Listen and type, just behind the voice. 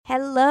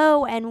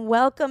Hello and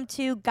welcome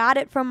to Got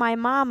It From My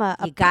Mama.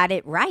 You got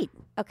it right.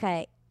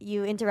 Okay,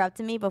 you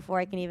interrupted me before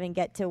I can even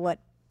get to what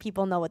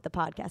people know what the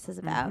podcast is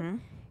about.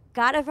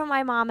 Got It From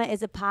My Mama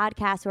is a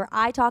podcast where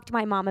I talk to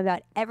my mom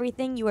about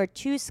everything you are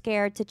too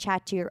scared to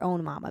chat to your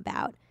own mom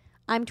about.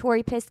 I'm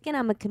Tori Piskin.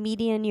 I'm a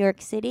comedian in New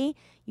York City.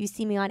 You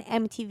see me on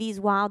MTV's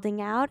Wilding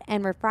Out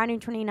and Refinery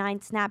 29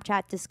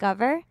 Snapchat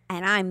Discover.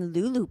 And I'm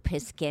Lulu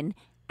Piskin,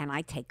 and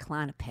I take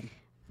Klonopin.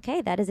 Okay,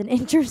 that is an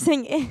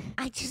interesting...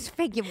 I just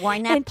figured, why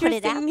not put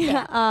it out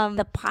there?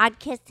 The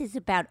podcast is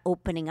about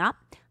opening up.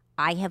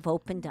 I have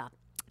opened up.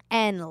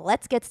 And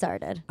let's get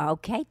started.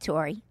 Okay,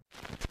 Tori.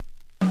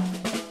 I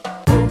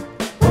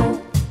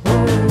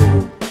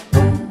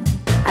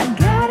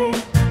got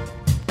it.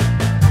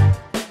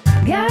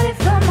 Got it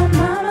from my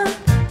mama.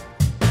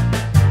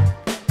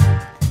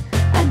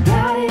 I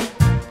got it.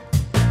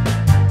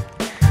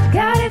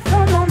 Got it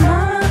from my mama.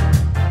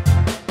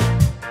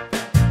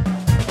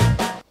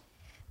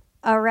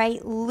 All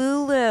right,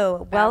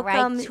 Lulu,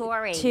 welcome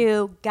Tori.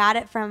 to Got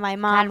It From My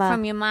Mama. Got it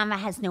from your mama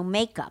has no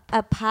makeup.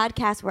 A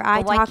podcast where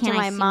I But why talk to can't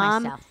I my see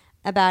mom myself?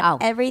 about Oh.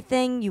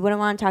 everything you wouldn't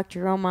want to talk to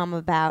your own mom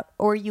about,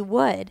 or you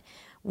would. Or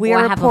We're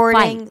have a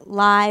reporting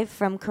live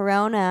from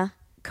Corona.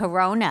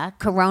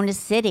 Corona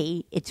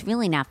City. It's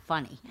really not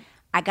funny.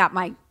 I got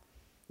my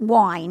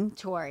wine,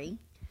 Tori,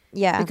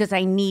 Yeah. because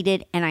I need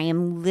it, and I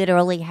am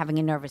literally having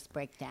a nervous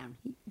breakdown.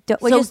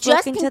 Well, So just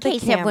just look in into the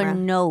case camera.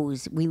 everyone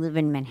knows, we live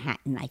in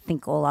Manhattan. I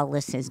think all our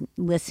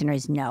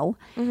listeners know.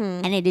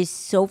 Mm-hmm. And it is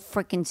so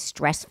freaking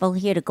stressful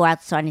here to go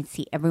outside and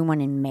see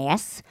everyone in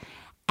mass.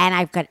 And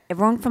I've got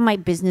everyone from my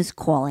business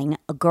calling.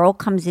 A girl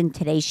comes in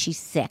today. She's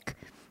sick.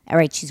 All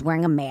right, she's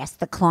wearing a mask.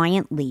 The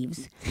client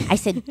leaves. I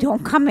said,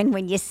 don't come in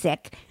when you're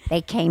sick.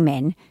 They came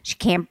in. She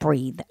can't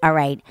breathe. All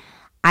right.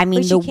 I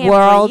mean, But she the can't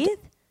world. breathe?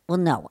 Well,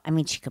 no. I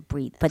mean, she could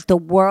breathe. But the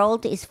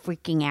world is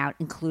freaking out,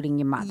 including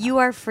your mother. You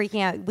are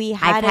freaking out.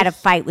 I've had a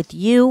fight with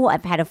you.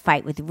 I've had a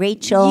fight with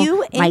Rachel.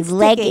 You My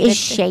leg instigated is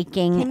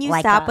shaking. Can you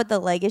like stop a- with the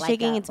leg is like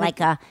shaking? A, It's like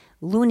a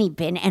loony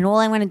bin, and all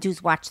I want to do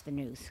is watch the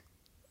news.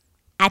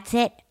 That's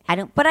it. I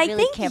don't. But I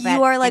really think care you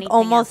about are like anything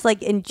almost else.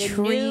 like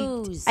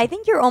intrigued. news. I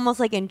think you're almost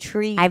like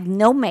intrigued. I have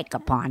no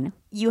makeup on.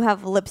 You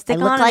have lipstick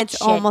I look on like and it's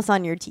shit. Hmm. almost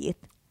on your teeth.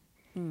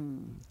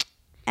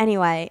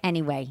 Anyway,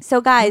 Anyway,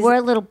 so guys, we're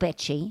a little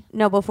bitchy.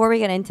 no, before we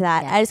get into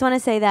that, Yeah. I just want to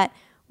say that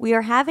we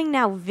are having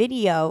now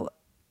video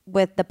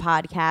with the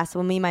podcast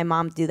when me and my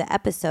mom do the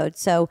episode.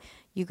 So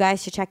you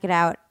guys should check it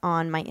out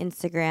on my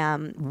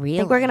Instagram. I think we're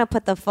Really? going to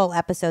put the full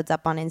episodes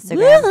up on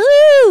Instagram.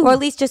 Woohoo! Or at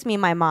least just me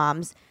and my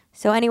mom's.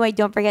 So anyway,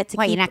 don't forget to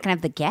Why, keep... you're not gonna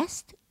have the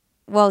guest?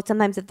 Well,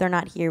 sometimes if they're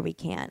not here, we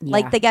can't. Yeah.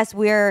 Like the guest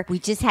we're... We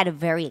just had a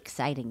very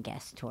exciting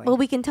guest, Tori. Well,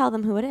 we can tell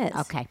them who it is.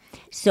 Okay,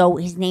 so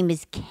his name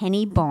is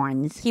Kenny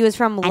Barnes. He was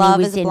from And Love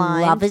he was is in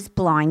Blind. Love is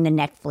Blind, the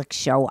Netflix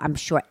show. I'm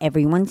sure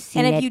everyone's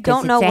seen it. And if you 'cause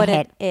don't know it's a what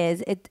hit. it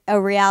is, it's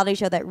a reality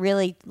show that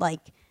really like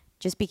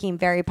just became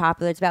very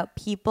popular. It's about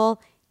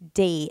people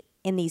date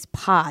in these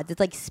pods. It's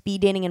like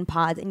speed dating in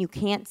pods, and you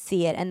can't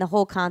see it. And the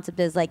whole concept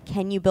is like,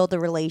 can you build a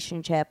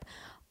relationship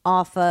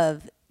off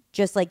of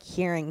just like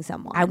hearing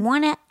someone? I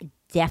want to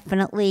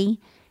definitely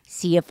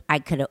see if I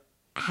could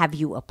have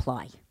you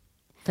apply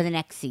for the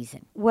next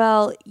season.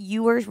 Well,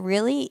 you were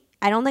really.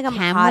 I don't think I'm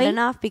Can hot we?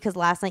 enough because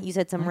last night you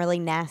said some really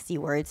nasty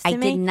words to I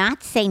me. did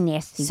not say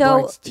nasty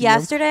So, words to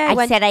yesterday I you.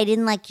 went- said I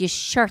didn't like your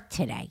shirt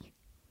today,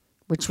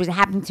 which was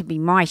happened to be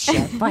my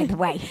shirt, by the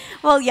way.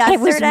 Well, It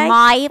yesterday was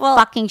my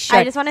fucking shirt.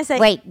 I just want to say,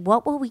 Wait,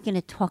 what were we going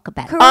to talk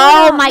about? Corona,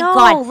 oh my no,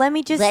 God! let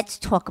me just- let's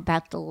talk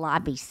about the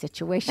lobby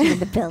situation in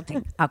the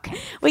building. Okay.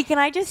 wait, can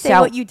I just say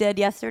So- what you did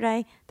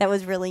yesterday? That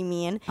was really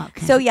mean.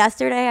 Okay. So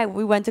yesterday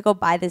we went to go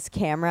buy this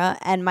camera,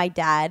 and my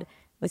dad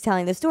was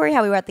telling the story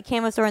how we were at the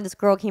camera store, and this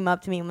girl came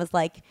up to me and was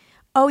like,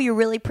 "Oh, you're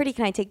really pretty.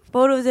 Can I take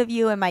photos of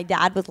you?" And my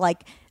dad was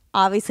like,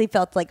 obviously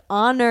felt like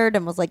honored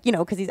and was like, you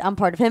know, because I'm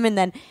part of him. And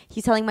then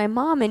he's telling my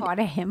mom, and Part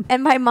of him.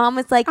 and my mom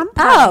was like, I'm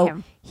part of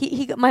 "Oh,"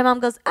 him. my mom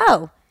goes,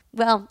 "Oh,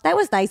 well, that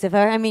was nice of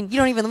her. I mean, you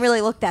don't even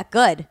really look that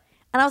good."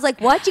 And I was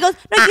like, "What?" She goes,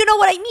 "No, you know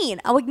what I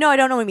mean." I'm like, "No, I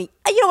don't know what I mean.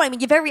 You know what I mean.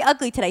 You're very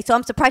ugly today, so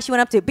I'm surprised you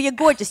went up to it. But you're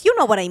gorgeous. You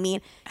know what I mean.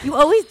 You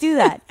always do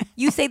that.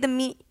 You say the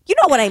mean. You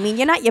know what I mean.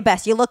 You're not your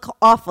best. You look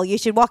awful. You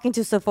should walk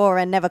into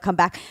Sephora and never come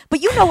back.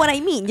 But you know what I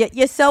mean.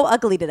 You're so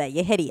ugly today.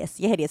 You're hideous.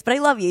 You're hideous. But I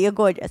love you. You're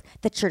gorgeous.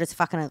 That shirt is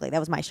fucking ugly. That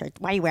was my shirt.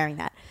 Why are you wearing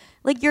that?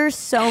 Like, you're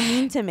so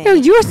mean to me." No,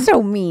 you're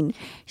so mean.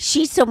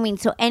 She's so mean.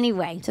 So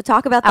anyway, To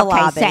talk about the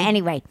lobby. So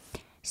anyway,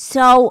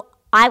 so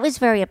I was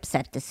very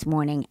upset this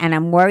morning, and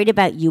I'm worried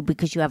about you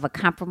because you have a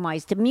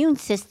compromised immune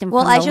system.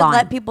 Well, from I the should Lyme.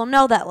 let people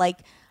know that, like,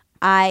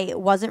 I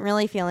wasn't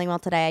really feeling well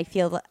today. I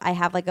feel that I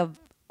have like a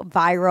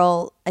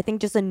viral, I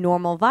think just a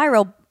normal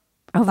viral.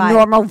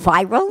 Normal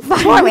viral.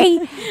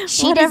 Tori,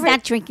 she Whatever. is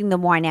not drinking the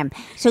wine M.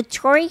 So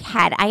Tori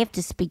had. I have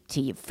to speak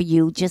to you for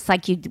you, just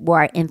like you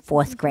were in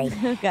 4th grade.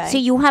 Okay. So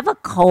you have a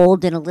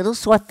cold and a little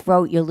sore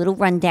throat. You're a little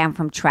run down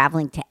from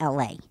traveling to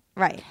LA.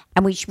 Right.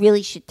 And we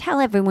really should tell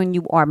everyone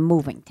you are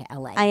moving to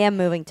LA. I am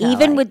moving to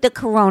Even LA. with the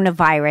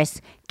coronavirus,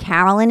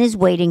 Carolyn is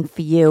waiting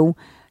for you.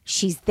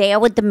 She's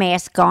there with the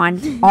mask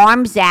on,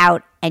 arms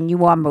out, and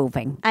you are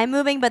moving. I'm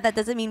moving, but that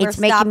doesn't mean It's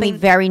we're making stopping. me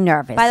very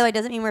nervous. By the way, it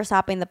doesn't mean we're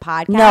stopping the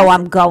podcast. No,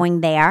 I'm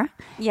going there.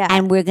 Yeah.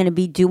 And we're going to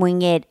be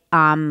doing it.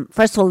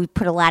 First of all, we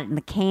put a lot in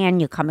the can.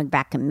 You're coming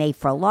back in May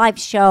for a live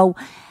show.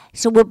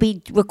 So we'll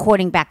be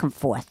recording back and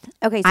forth.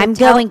 Okay, so I'm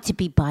going to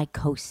be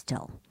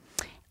bi-coastal.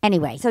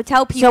 Anyway. So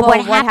tell people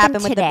what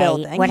happened with the today,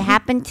 building. What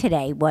happened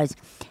today was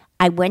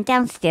I went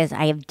downstairs.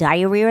 I have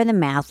diarrhea in the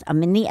mouth.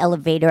 I'm in the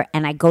elevator,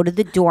 and I go to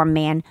the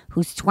doorman,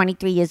 who's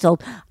 23 years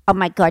old. Oh,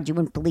 my God, you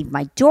wouldn't believe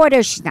my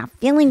daughter. She's not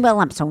feeling well.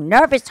 I'm so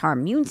nervous. Her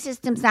immune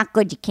system's not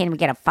good. You can't even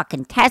get a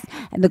fucking test.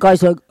 And the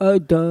guy's like,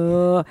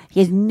 duh. He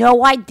has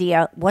no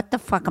idea what the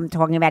fuck I'm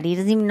talking about. He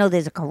doesn't even know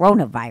there's a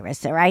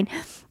coronavirus, all right?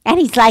 And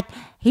he's like,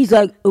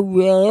 oh,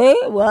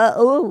 really? Well,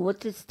 oh,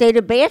 what's the state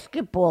of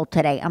basketball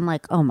today? I'm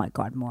like, oh, my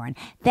God, moron.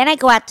 Then I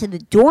go out to the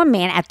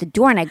doorman at the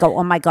door, and I go,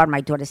 oh, my God,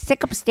 my daughter's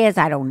sick upstairs.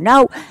 I don't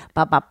know.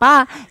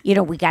 You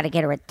know, we got to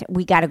get her.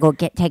 We got to go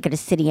take her to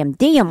City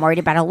MD. I'm worried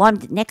about her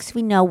lungs. Next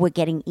we know, we're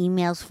getting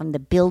emails from the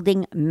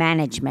building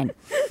management.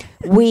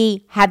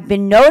 We have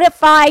been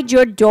notified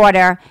your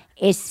daughter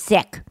is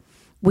sick.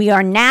 We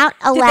are not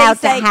allowed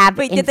to have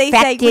infected. Did they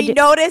say, we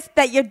noticed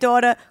that your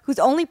daughter, who's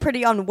only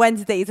pretty on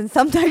Wednesdays and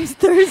sometimes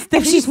Thursdays.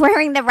 If she's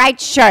wearing the right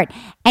shirt.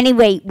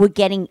 Anyway, we're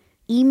getting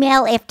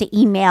email after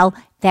email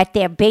that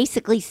they're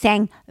basically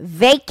saying,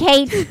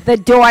 vacate the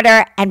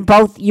daughter and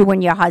both you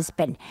and your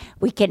husband.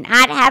 We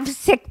cannot have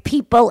sick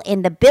people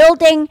in the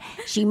building.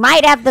 She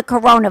might have the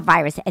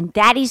coronavirus. And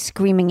Daddy's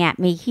screaming at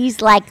me.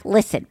 He's like,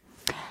 listen.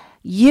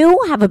 You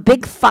have a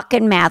big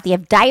fucking mouth. You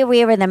have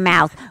diarrhea in the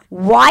mouth.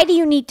 Why do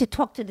you need to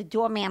talk to the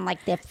doorman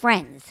like they're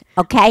friends?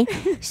 Okay?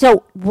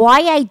 So why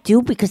I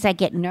do? Because I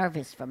get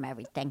nervous from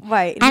everything.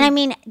 Right. And I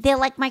mean, they're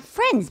like my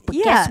friends. But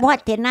Yeah. guess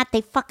what? They're not.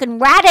 They fucking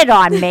ratted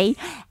on me.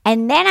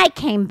 And then I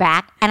came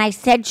back and I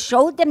said,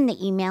 showed them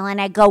the email. And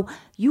I go,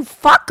 you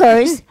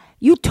fuckers,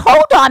 you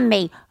told on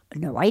me.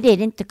 No, I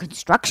didn't. The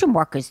construction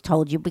workers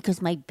told you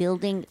because my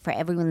building, for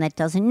everyone that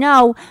doesn't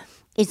know,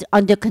 is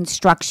under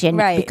construction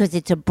because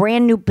it's a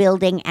brand new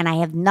building and I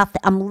have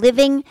nothing. I'm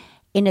living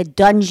in a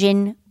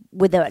dungeon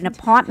with an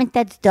apartment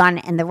that's done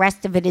and the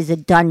rest of it is a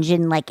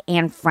dungeon like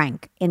Anne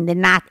Frank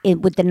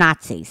with the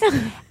Nazis.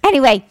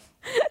 Anyway,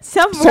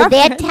 so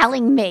they're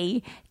telling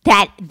me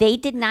that they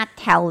did not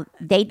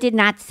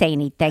say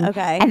anything.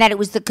 Okay. And that it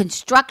was the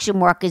construction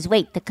workers.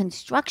 Wait, the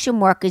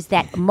construction workers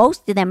that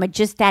most of them are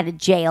just out of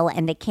jail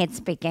and they can't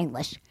speak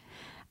English.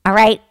 All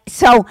right.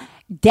 So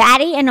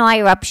Daddy and I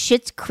are up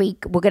Schitt's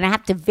Creek. We're going to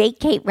have to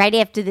vacate right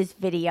after this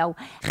video.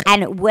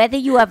 And whether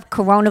you have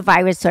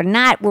coronavirus or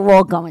not, we're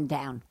all going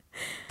down.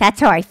 That's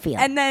how I feel.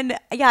 And then,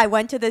 I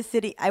went to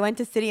City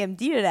MD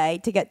today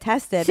to get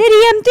tested. City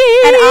MD!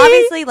 And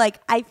obviously,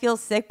 I feel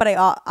sick, but I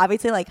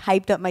obviously,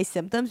 hyped up my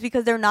symptoms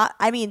because they're not,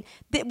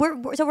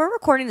 we're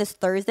recording this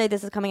Thursday.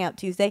 This is coming out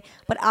Tuesday.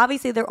 But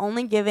obviously, they're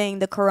only giving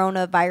the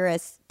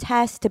coronavirus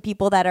test to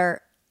people that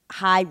are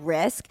high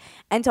risk.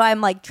 And so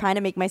I'm trying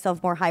to make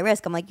myself more high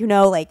risk. I'm I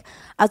was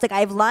I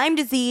have Lyme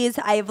disease.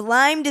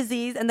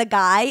 And the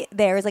guy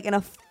there is in a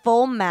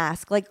full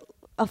mask,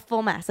 a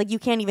full mask. You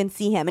can't even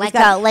see him.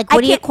 And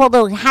what do you call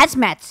those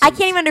hazmat suits? I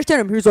can't even understand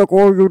him. He's like,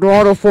 oh, you're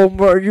not a full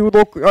mask. You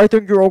look, I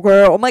think you're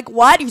okay. I'm like,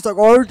 what? He's like,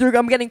 oh,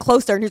 I'm getting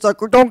closer. And he's like,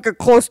 don't get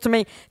close to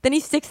me. Then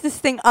he sticks this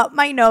thing up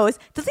my nose.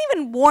 Doesn't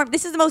even warm.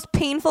 This is the most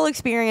painful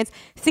experience.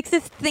 Sticks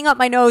this thing up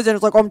my nose and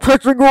it's like, I'm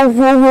testing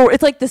you.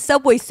 It's like the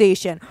subway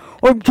station.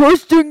 I'm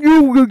testing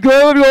you. You're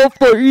getting off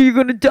the E. You're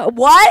gonna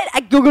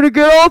what? You're gonna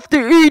get off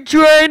the E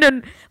train.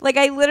 And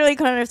I literally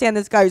couldn't understand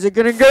this guy. He's like,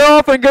 gonna get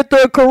off and get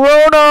the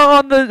corona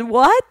on the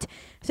what?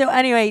 So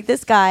anyway,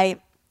 this guy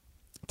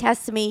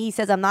tests me. He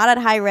says I'm not at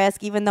high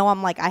risk, even though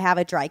I'm I have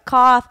a dry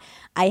cough.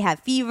 I have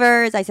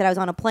fevers. I said I was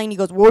on a plane. He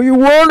goes, well, you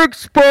weren't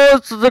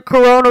exposed to the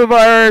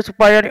coronavirus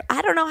by any.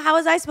 I don't know. How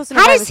was I supposed to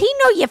know? How does he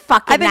know you're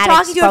fucking I've been not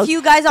talking exposed? to a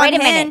few guys on Wait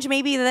a Hinge. minute.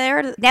 Maybe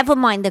they're. Never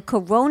mind. The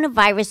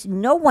coronavirus,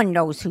 no one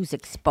knows who's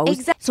exposed.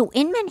 Exactly. So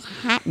in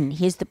Manhattan,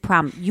 here's the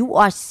problem. You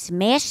are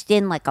smashed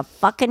in like a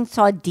fucking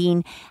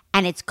sardine,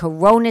 and it's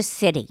Corona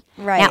City.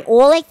 Right. Now,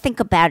 all I think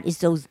about is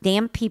those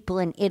damn people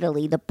in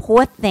Italy, the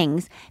poor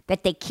things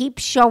that they keep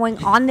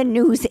showing on the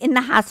news in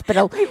the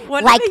hospital,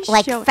 what are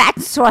they showing? fat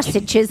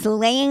sausages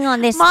laying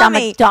on their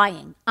Mommy. stomach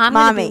dying. I'm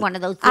going to be one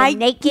of those. They're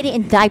naked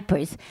in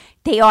diapers.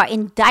 They are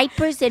in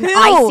diapers in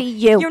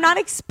ICU. You're not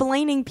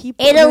explaining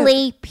people.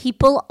 Italy,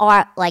 people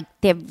are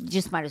they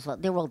just might as well.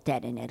 They're all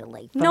dead in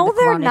Italy. No,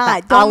 they're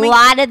not. A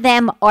lot of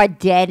them are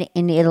dead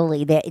in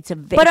Italy. It's a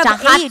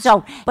hot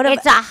zone.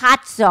 It's a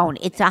hot zone.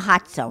 It's a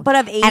hot zone. But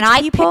of age and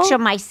I people? picture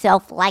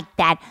myself like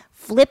that,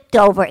 flipped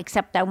over,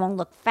 except I won't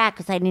look fat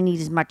because I didn't eat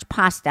as much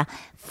pasta,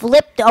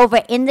 flipped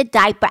over in the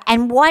diaper.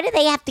 And why do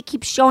they have to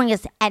keep showing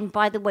us? And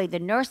by the way, the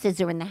nurses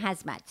are in the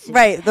hazmat suit.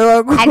 Right.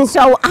 And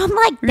so I'm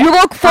like, you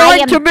look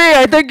fine to me.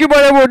 I think you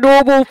might have a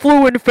normal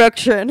flu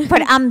infection.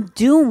 But I'm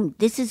doomed.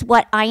 This is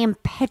what I am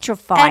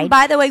petrified. And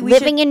by the way,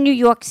 living in New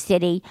York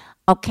City,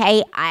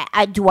 Okay,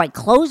 I do I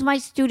close my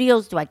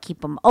studios? Do I keep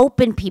them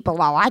open?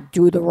 People, I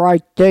do the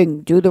right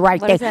thing. Do the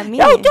right What thing. does that mean?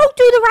 No, don't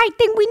do the right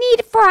thing. We need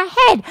it for our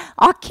head.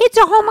 Our kids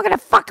are home. I'm gonna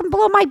fucking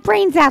blow my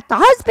brains out. The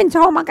husband's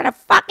home. I'm gonna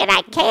fucking.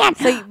 I can't.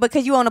 So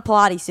because you own a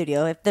Pilates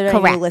studio, if there are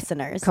Correct. new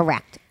listeners.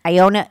 Correct. I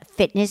own a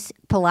fitness,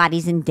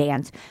 Pilates, and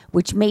dance,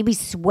 which maybe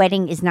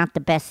sweating is not the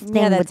best thing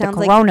that with the sounds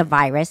like-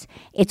 coronavirus.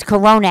 It's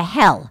corona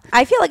hell.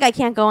 I feel like I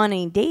can't go on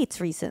any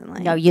dates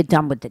recently. No, you're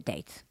done with the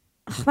dates.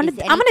 I'm gonna Is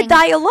die anything-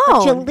 But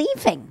you're alone.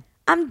 leaving.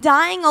 I'm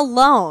dying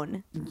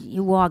alone.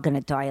 You are going to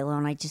die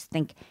alone. I just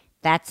think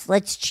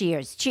let's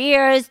cheers.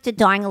 Cheers to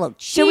dying alone.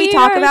 Should we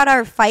talk Cheers. about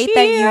our fight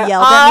that you Cheers.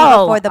 yelled at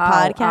me before the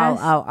podcast?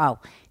 Oh.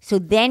 So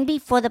then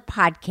before the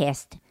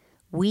podcast,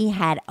 we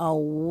had a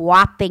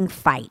whopping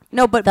fight.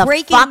 No, but the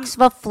breaking- fucks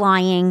were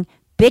flying.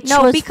 Bitch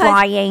No, was because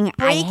flying.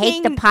 I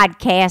hate the breaking-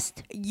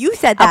 podcast. You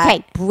said that.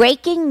 Okay,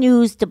 breaking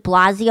news. Mayor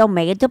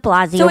de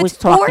Blasio So was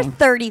it's talking.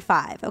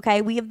 4:35.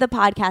 Okay, we have the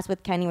podcast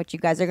with Kenny, which you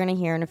guys are going to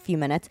hear in a few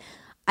minutes.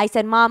 I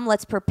said, "Mom,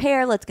 let's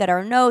prepare. Let's get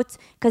our notes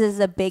because this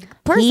is a big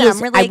person. He is-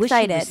 I'm really I wish he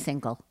excited." was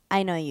single.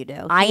 I know you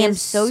do. I He am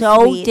is so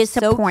sweet,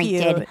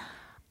 disappointed. So cute.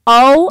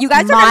 Oh, You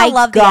guys are my gonna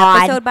love God.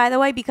 the episode, by the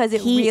way, because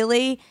it He-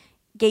 really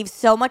gave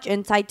so much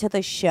insight to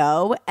the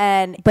show.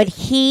 And But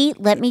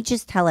let me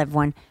just tell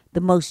everyone, the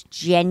most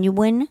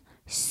genuine,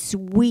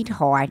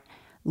 sweetheart,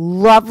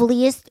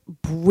 loveliest,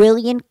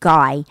 brilliant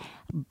guy.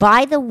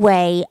 By the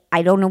way,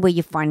 I don't know where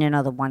you find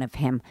another one of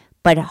him,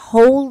 but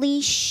holy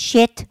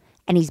shit,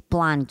 and he's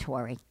blonde,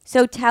 Tori.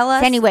 so tell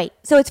us. Anyway,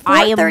 so it's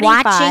I am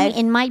 4:35. watching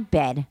in my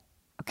bed,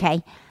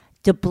 okay?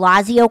 De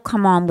Blasio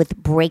come on with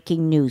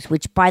breaking news,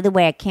 which, by the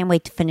way, I can't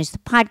wait to finish the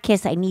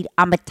podcast.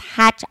 I'm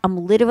attached.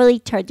 I'm literally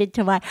turned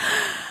into my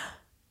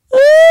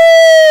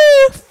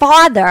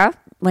father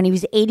when he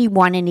was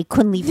 81 and he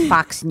couldn't leave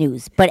Fox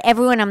News. But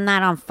everyone, I'm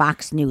not on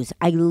Fox News.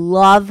 I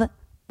love,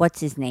 what's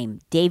his name?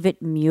 David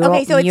Muir.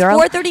 Okay, so it's Muir.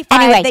 4:35.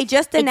 Anyway, They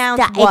just it's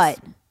announced the- what?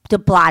 it's De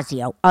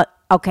Blasio.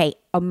 Okay,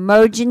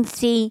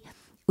 emergency.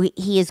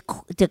 He has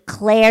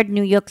declared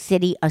New York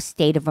City a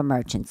state of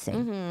emergency.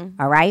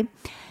 All right?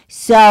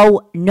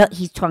 So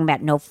he's talking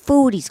about no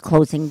food. He's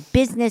closing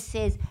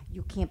businesses.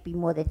 You can't be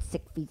more than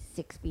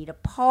 6 feet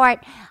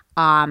apart.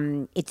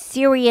 It's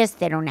serious.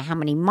 They don't know how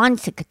many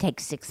months. It could take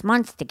 6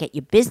 months to get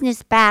your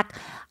business back.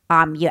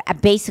 You're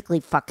basically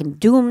fucking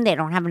doomed. They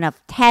don't have enough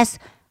tests.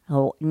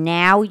 Oh,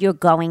 now you're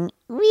going,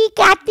 we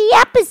got the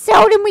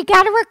episode and we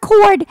got to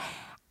record.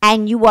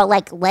 And you are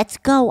like, let's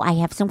go. I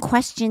have some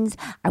questions.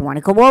 I want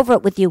to go over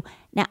it with you.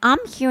 Now, I'm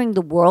hearing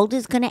the world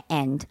is going to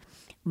end.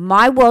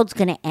 My world's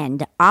going to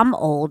end. I'm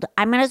old.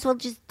 I might as well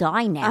just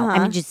die now. I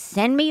mean, just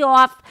send me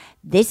off.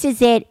 This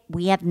is it.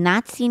 We have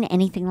not seen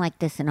anything like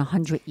this in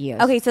 100 years.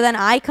 Okay, so then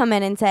I come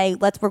in and say,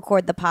 let's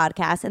record the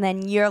podcast. And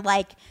then you're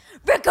like,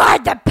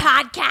 record the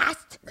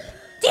podcast?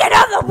 Do you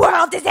know the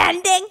world is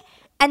ending?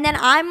 And then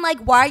I'm like,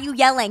 why are you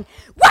yelling?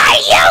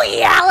 Why are you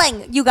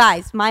yelling? You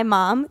guys, my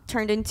mom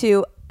turned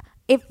into,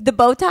 if the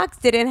Botox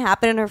didn't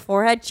happen in her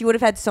forehead, she would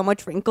have had so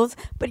much wrinkles.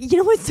 But you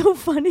know what's so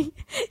funny?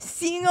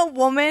 Seeing a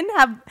woman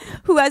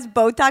who has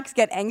Botox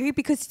get angry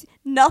because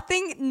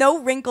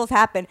no wrinkles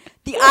happen.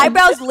 The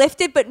eyebrows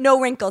lifted, but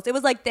no wrinkles. It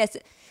was like this.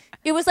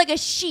 It was like a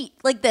sheet,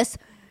 like this.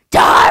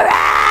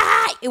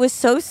 Dora! It was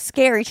so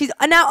scary. She's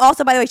now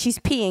also, by the way, she's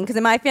peeing because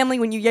in my family,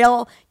 when you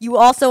yell, you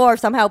also are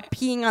somehow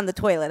peeing on the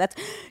toilet. That's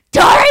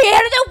Dora, the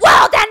end of the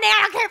world ending. I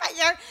don't care about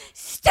your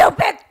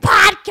stupid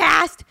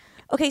podcast.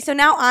 Okay, so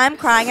now I'm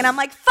crying and I'm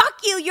like, "Fuck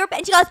you!"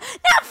 And she goes,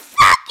 "No,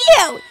 fuck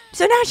you!"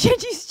 So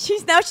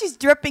now she's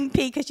dripping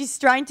pee because she's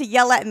trying to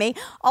yell at me,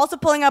 also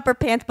pulling up her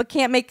pants, but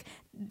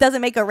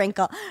doesn't make a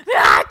wrinkle.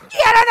 Ah,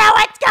 you don't know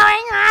what's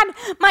going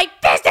on. My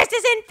business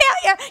is in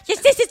failure. Your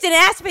sister's in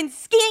Aspen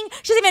skiing.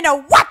 She doesn't even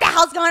know what the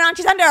hell's going on.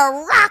 She's under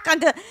a rock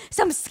onto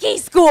some ski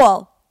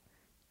school.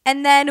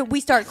 And then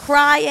we start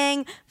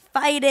crying,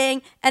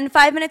 fighting, and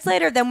 5 minutes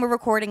later, then we're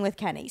recording with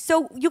Kenny.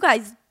 So you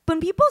guys, when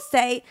people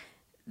say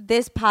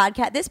this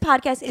podcast is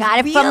Got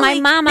it really, from my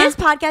mama. This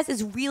podcast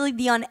is really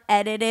the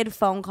unedited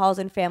phone calls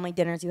and family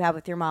dinners you have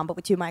with your mom, but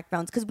with 2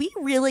 microphones, because we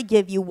really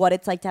give you what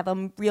it's like to have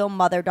a real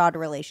mother-daughter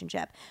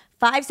relationship.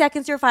 5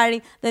 seconds you're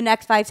fighting, the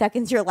next 5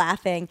 seconds you're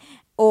laughing,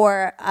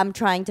 or I'm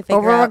trying to Or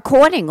figure we're out.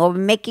 recording, or we're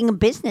making a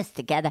business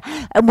together.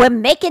 And we're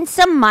making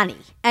some money.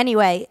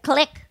 Anyway,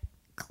 click,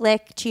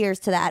 cheers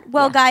to that.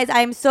 Well, guys,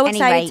 I'm so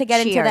excited Anyway, to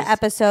get into cheers. the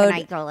episode. Can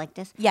I go like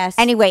this? Yes.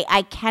 Anyway,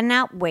 I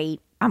cannot wait.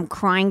 I'm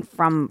crying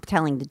from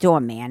telling the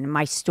doorman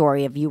my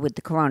story of you with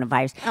the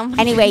coronavirus.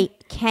 Anyway,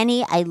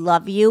 Kenny, I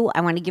love you.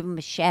 I want to give him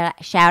a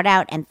shout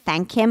out and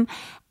thank him.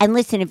 And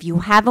listen, if you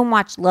haven't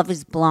watched Love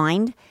is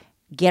Blind,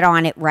 get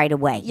on it right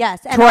away.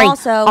 Yes, and Tori,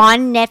 also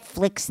on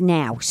Netflix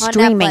now, on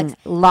streaming Netflix.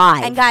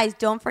 live. And guys,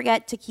 don't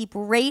forget to keep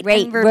rate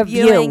and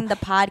Review. reviewing the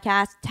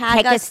podcast.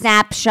 Take a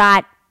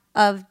snapshot.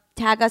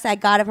 Tag us. I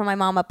got it from my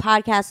mama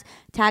podcast.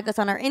 Tag us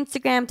on our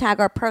Instagram.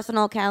 Tag our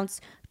personal accounts.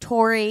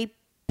 Tori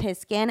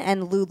Piskin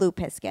and Lulu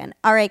Piskin.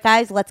 All right,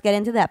 guys, let's get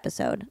into the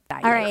episode. All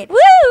right. Woo!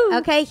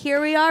 Okay,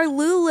 here we are,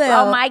 Lulu.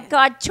 Oh my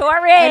God,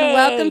 Tori! And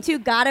welcome to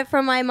Got It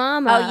From My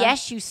Mama. Oh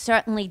yes, you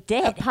certainly A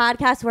did.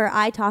 podcast where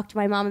I talk to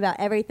my mom about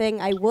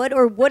everything I would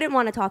or wouldn't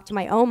want to talk to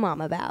my own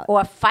mom about.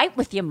 Or fight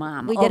with your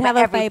mom. We did over have a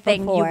fight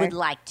everything before. you would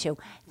like to.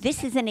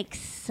 This is an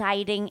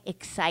exciting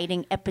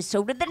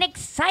episode with an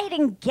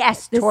exciting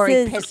guest, This Tori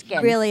is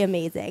Piskin. really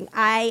amazing.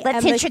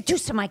 Let's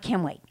introduce him. I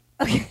can't wait.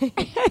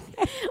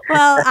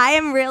 Well, I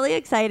am really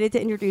excited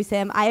to introduce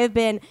him. I have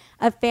been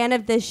a fan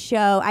of this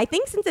show, I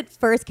think since it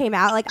first came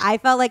out. Like, I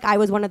felt like I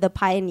was one of the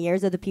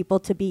pioneers of the people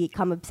to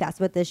become obsessed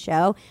with this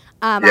show.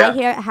 I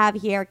have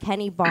here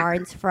Kenny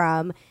Barnes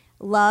from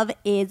Love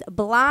is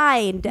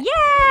Blind.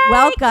 Yay!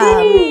 Welcome.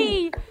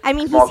 Kenny! I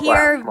mean, he's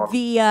here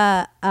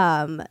via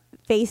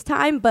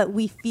FaceTime, but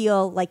we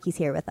feel like he's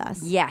here with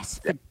us. Yes,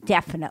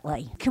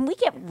 definitely. Can we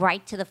get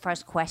right to the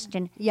first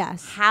question?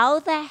 Yes. How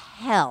the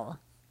hell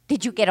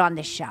did you get on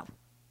this show?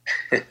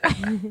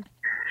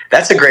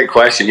 That's a great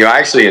question. I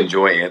actually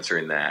enjoy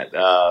answering that.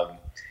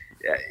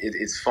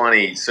 It's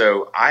funny.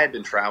 So I had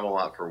been traveling a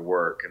lot for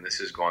work, and this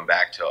is going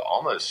back to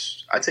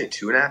almost, I'd say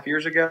 2.5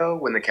 years ago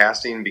when the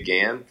casting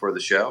began for the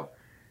show.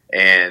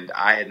 And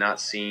I had not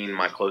seen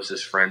my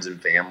closest friends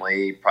and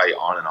family probably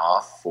on and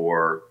off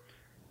for,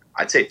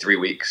 I'd say 3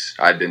 weeks.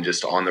 I'd been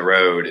just on the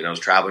road, and I was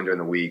traveling during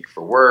the week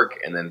for work,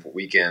 and then for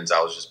weekends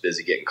I was just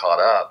busy getting caught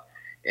up.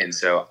 And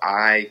so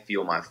I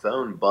feel my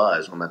phone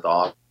buzz when I'm at the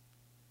office.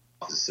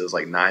 It was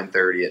like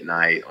 9:30 at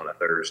night on a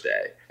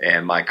Thursday.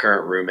 And my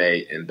current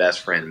roommate and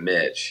best friend,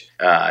 Mitch,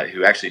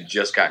 who actually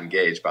just got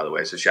engaged, by the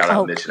way. So shout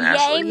out Mitch and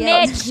Ashley.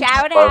 Yay, Mitch.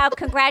 Shout out.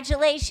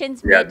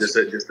 Congratulations, Yeah, Mitch. just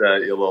a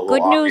little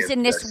Good news obvious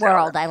in this shout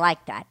world. out. I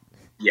like that.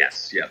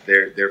 Yes, yeah,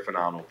 they're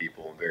phenomenal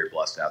people. I'm very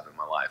blessed to have them in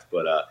my life.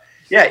 But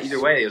yeah, either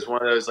way, it was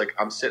one of those, like,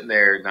 I'm sitting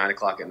there 9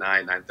 o'clock at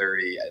night,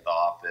 9:30 at the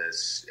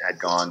office, had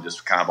gone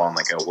just kind of on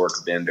like a work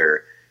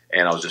bender,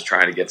 and I was just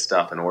trying to get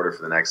stuff in order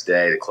for the next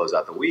day to close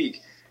out the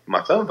week.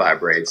 My phone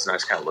vibrates, and I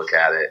just kind of look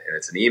at it, and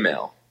it's an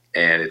email,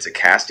 and it's a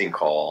casting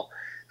call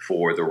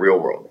for The Real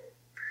World.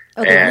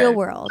 Oh, The Real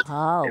World.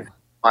 Oh.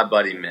 My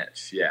buddy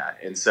Mitch, yeah.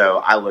 And so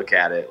I look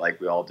at it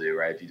like we all do,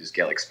 right? If you just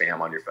get like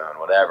spam on your phone,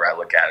 whatever, I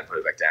look at it, put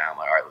it back down, I'm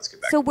like, all right, let's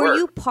get back to So work. were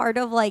you part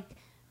of like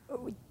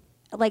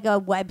a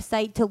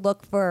website to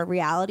look for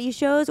reality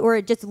shows, or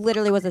it just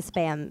literally was a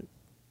spam?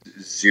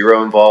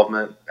 Zero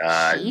involvement.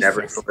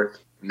 Jesus.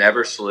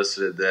 Never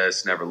solicited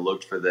this. Never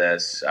looked for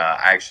this.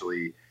 I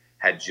actually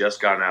had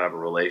just gotten out of a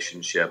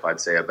relationship.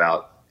 I'd say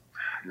about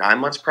 10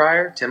 months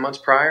prior,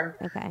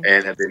 Okay.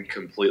 and have been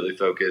completely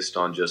focused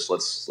on just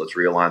let's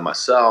realign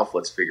myself.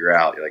 Let's figure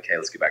out like, hey,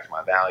 let's get back to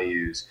my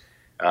values.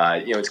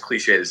 It's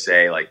cliche to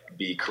say like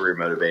be career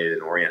motivated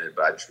and oriented,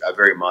 but I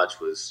very much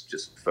was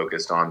just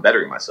focused on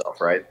bettering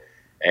myself, right?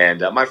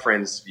 And my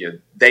friends,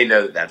 they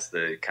know that that's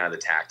the kind of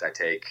the tact I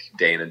take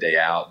day in and day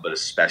out, but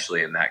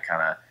especially in that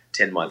kind of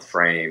 10-month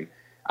frame,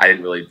 I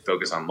didn't really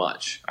focus on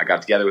much. I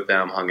got together with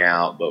them, hung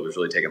out, but was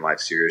really taking life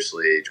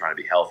seriously, trying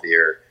to be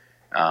healthier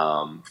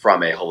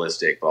from a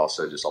holistic, but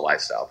also just a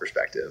lifestyle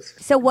perspective.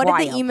 So what did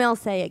the Wild. email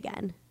say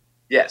again?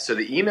 Yeah, so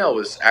the email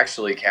was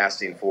actually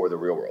casting for The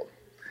Real World.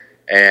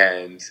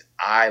 And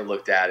I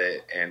looked at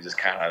it and just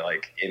kind of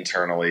like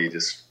internally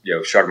just,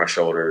 shrugged my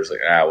shoulders,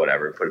 like,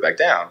 whatever, put it back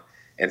down.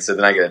 And so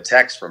then I get a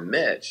text from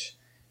Mitch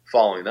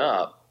following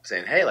up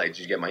saying, hey, like, did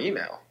you get my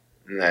email?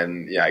 And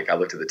then, I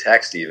looked at the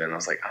text even, and I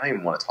was like, I don't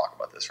even want to talk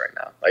about this right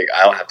now. Like,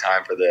 I don't have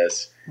time for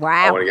this. I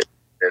Wow. want to get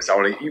this. I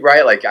want to eat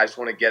right. Like, I just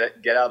want to get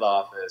out of the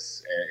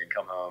office and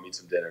come home, eat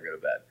some dinner, go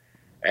to bed.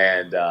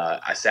 And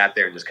I sat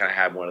there and just kind of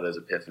had one of those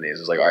epiphanies. It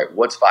was like, all right,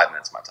 what's 5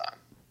 minutes of my time,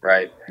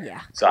 right?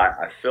 Yeah. So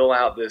I fill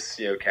out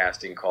this,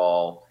 casting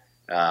call,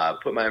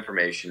 put my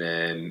information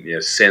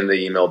in, send the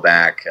email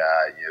back,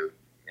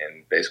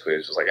 and basically it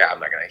was just like, I'm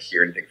not going to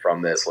hear anything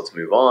from this. Let's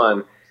move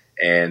on.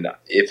 And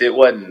if it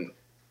wasn't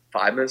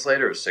 5 minutes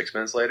later or 6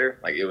 minutes later,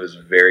 like it was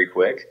very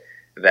quick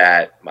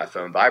that my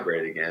phone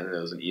vibrated again, and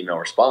it was an email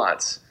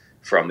response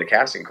from the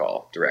casting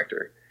call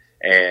director.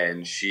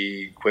 And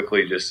she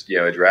quickly just,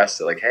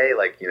 addressed it like, hey,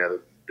 like,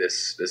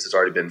 this has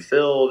already been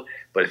filled,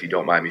 but if you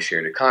don't mind me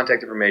sharing your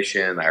contact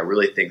information, I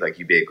really think like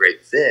you'd be a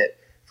great fit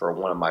for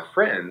one of my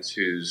friends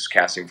who's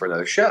casting for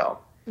another show.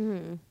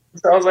 Mm-hmm.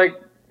 So I was like,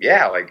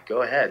 yeah, like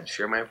go ahead,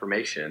 share my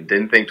information.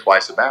 Didn't think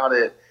twice about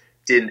it.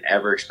 Didn't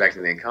ever expect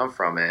anything to come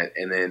from it.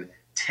 And then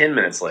 10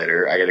 minutes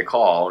later, I get a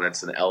call, and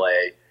it's an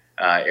LA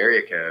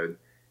area code.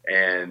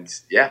 And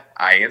yeah,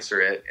 I answer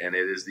it, and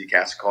it is the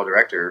casting call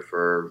director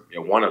for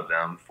one of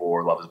them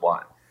for Love is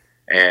Blind.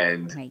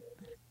 And Right.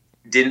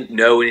 didn't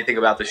know anything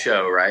about the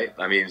show, right?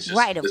 I mean, it's just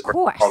Right, of this person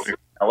course. called me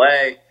from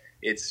LA.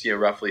 It's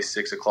roughly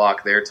 6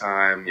 o'clock their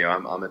time.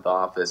 I'm at the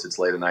office. It's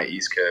late at night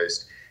East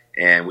Coast,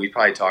 and we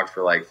probably talked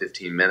for like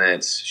 15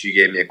 minutes. She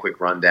gave me a quick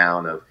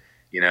rundown of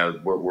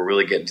we're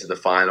really getting to the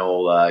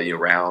final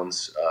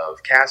rounds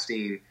of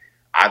casting.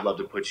 I'd love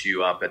to put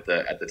you up at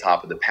the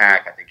top of the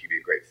pack. I think you'd be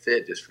a great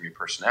fit just from your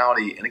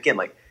personality. And again,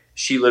 like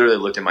she literally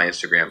looked at my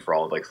Instagram for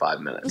all of like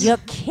 5 minutes. You're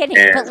kidding.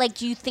 And- But, like,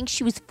 do you think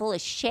she was full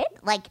of shit?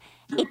 Like,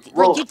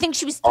 Well, do you think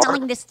she was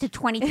telling this to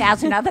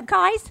 20,000 other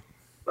guys?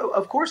 Well,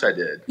 of course I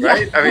did,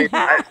 right? I mean,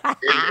 I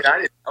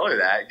didn't tell her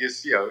that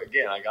because,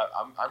 again,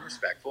 I'm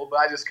respectful, but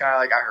I just kind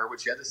of like, I heard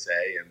what she had to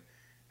say and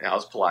I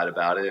was polite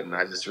about it. And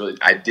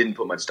I didn't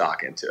put much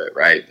stock into it,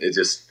 right?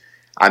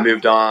 I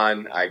moved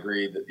on. I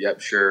agreed that,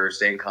 yep, sure,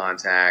 stay in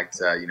contact.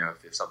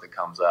 If something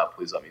comes up,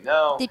 please let me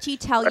know. Did she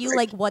tell you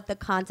like what the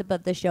concept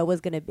of the show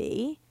was going to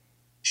be?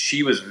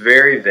 She was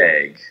very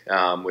vague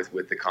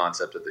with the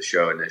concept of the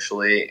show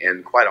initially,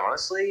 and quite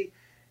honestly,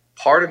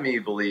 part of me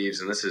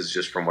believes, and this is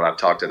just from what I've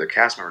talked to other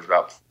cast members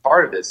about,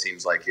 part of it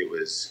seems like it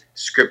was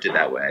scripted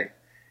that way,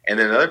 and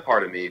then another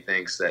part of me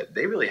thinks that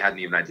they really hadn't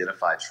even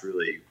identified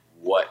truly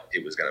what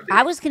it was going to be.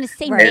 I was going to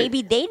say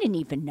maybe they didn't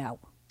even know.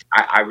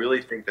 I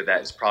really think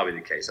that is probably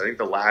the case. I think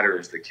the latter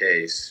is the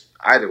case.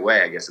 Either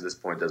way, I guess at this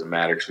point it doesn't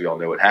matter because we all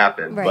know what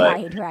happened.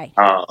 Right. Right.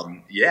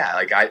 Yeah,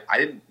 like I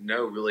didn't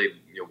know really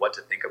what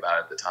to think about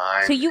at the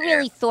time. So you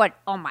really thought,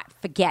 oh my,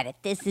 forget it.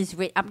 This is,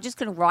 I'm just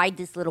going to ride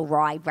this little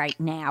ride right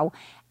now.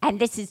 And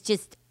this is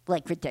just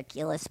like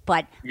ridiculous,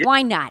 but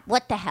why not?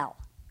 What the hell?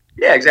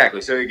 Yeah,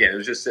 exactly. So again,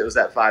 it was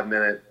that 5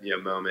 minute,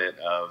 moment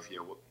of,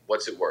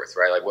 what's it worth,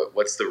 right? Like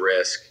what's the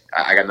risk?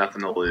 I got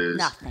nothing to lose.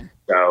 Nothing.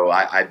 So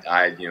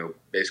I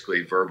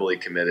basically verbally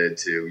committed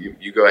to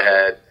you go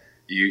ahead.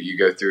 You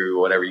go through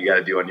whatever you got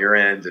to do on your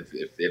end.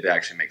 If it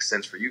actually makes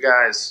sense for you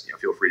guys,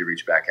 feel free to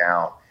reach back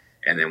out,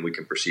 and then we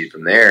can proceed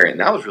from there. And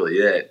that was really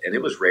it. And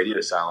it was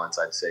radio silence,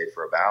 I'd say,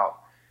 for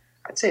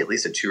at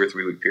least a 2 or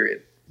 3 week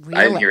period. Really?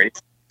 I didn't hear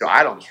anything, so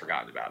I'd almost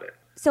forgotten about it.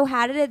 So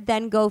how did it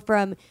then go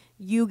from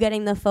you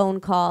getting the phone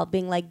call,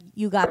 being like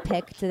you got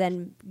picked, to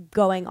then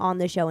going on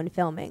the show and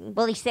filming?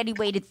 Well, he said he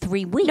waited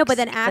 3 weeks. No, but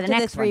then for after the the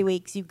next 3 one.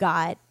 weeks, you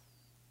got.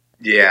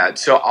 Yeah,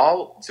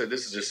 so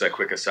this is just a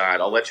quick aside.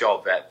 I'll let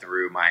y'all vet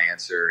through my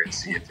answer and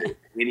see if it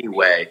any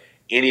way,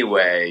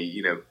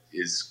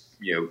 is,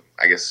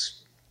 I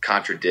guess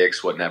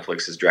contradicts what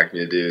Netflix has directed me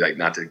to do, like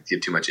not to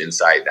give too much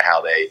insight to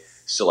how they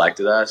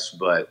selected us,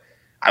 but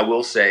I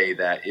will say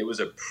that it was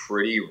a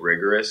pretty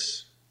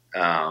rigorous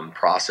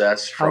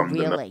process from the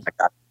really? moment I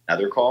got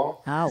another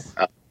call. Oh.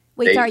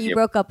 Wait, sorry, you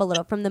broke up a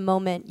little. From the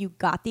moment you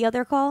got the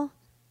other call?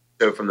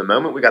 So from the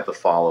moment we got the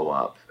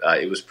follow-up,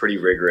 it was pretty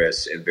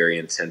rigorous and very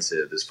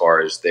intensive as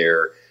far as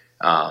their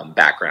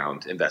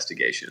background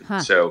investigation.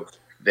 Huh. So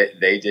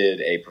they did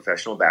a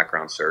professional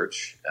background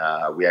search.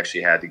 We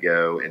actually had to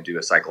go and do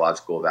a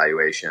psychological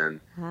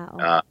evaluation.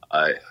 Wow.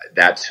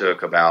 That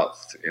took about,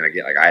 and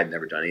again, like I had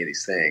never done any of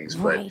these things,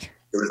 but Right.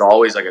 it was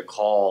always like a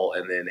call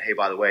and then, hey,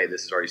 by the way,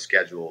 this is already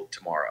scheduled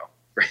tomorrow.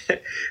 And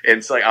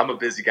it's like, I'm a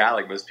busy guy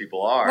like most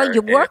people are. Well,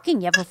 you're and- working.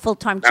 You have a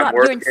full-time I'm job.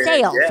 You're in working,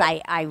 sales, yeah.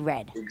 I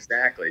read.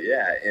 Exactly,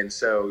 yeah. And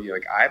so,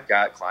 like I've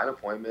got client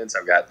appointments,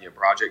 I've got,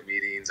 project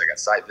meetings, I got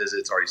site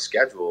visits already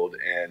scheduled,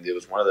 and it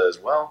was one of those,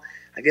 well,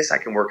 I guess I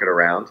can work it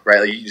around, right?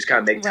 Like you just kind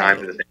of make time Right.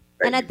 for the things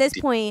that And you at this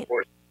deem point,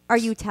 important. are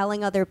you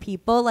telling other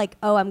people like,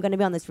 oh, I'm going to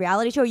be on this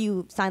reality show? Or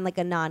you signed like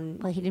a non.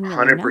 Well, he didn't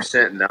really know.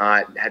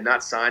 100% had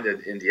not signed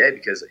an NDA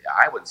because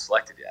I wasn't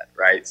selected yet,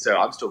 right? So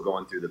I'm still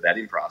going through the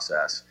vetting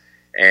process,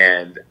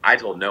 and I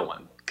told no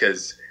one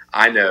because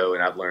I know,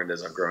 and I've learned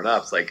as I've grown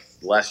up, it's like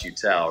the less you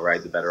tell,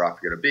 right, the better off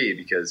you're going to be,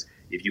 because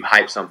if you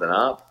hype something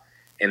up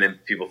and then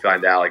people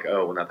find out like,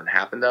 oh, well, nothing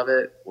happened of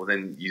it, well,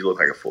 then you look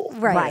like a fool.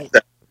 Right.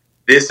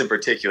 This in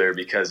particular,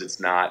 because it's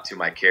not to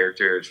my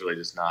character, it's really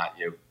just not,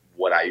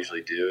 what I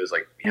usually do is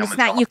like, It's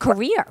not your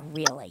career,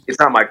 really. it's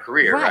not my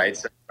career, Right. right?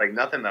 So like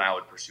nothing that I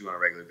would pursue on a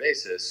regular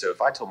basis. So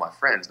if I told my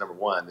friends, number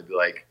one, they'd be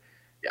like,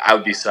 I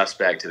would be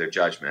suspect to their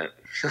judgment.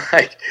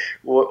 Like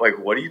what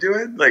are you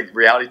doing? Like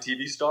reality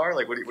TV star?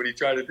 Like what are you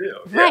trying to do?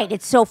 Right. Yeah.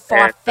 It's so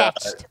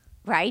far-fetched,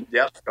 right?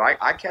 Yep. So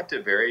I kept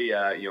it very,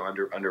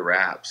 under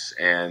wraps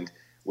and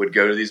would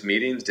go to these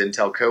meetings, didn't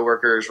tell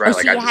coworkers, right?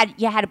 Oh, so like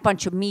you had a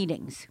bunch of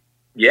meetings.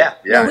 yeah.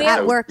 No, So-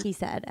 at work, he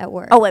said. At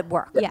work. Oh, at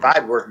work. Yeah. If I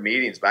had work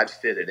meetings, but I'd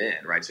fit it in,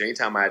 right? So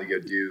anytime I had to go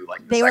do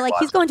like the They were like,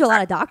 he's psychological- going to a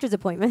lot of doctor's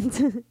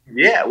appointments.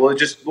 Yeah, well,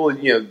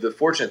 the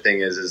fortunate thing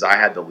is I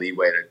had the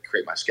leeway to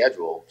create my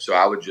schedule, so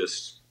I would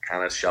just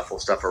kind of shuffle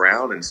stuff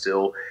around, and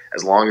still,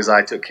 as long as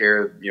I took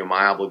care of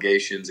my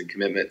obligations and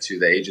commitment to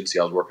the agency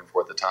I was working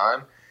for at the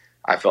time,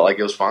 I felt like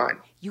it was fine.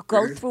 You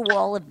go through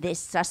all of this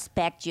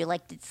suspect.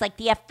 It's like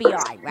the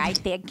FBI, right?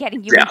 They're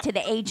getting you Yeah. into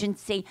the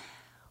agency.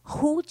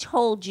 Who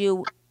told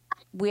you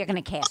we're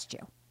going to cast you?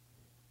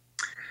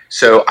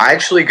 So I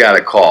actually got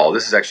a call.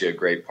 This is actually a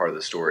great part of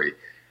the story.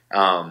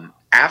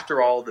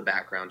 After all the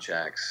background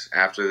checks,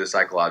 after the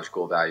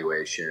psychological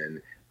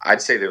evaluation,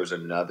 I'd say there was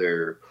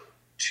another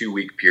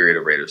 2-week period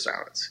of radio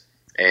silence.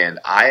 And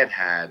I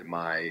had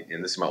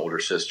and this is my older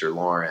sister,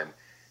 Lauren.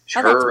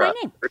 Oh, that's my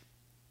name.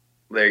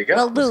 There you go.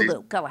 Well, See,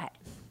 Lulu, go ahead.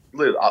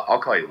 Lulu, I'll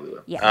call you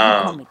Lulu. Yeah,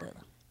 you call me Lulu.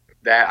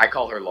 That I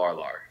call her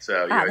Lar.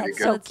 So Ah, it that's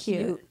goes- so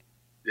cute.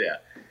 yeah.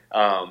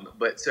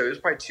 But so it was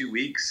probably 2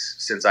 weeks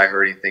since I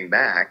heard anything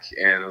back,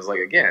 and it was like,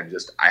 again,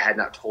 just I had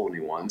not told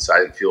anyone, so I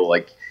didn't feel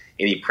like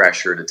any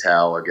pressure to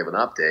tell or give an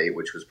update,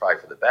 which was probably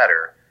for the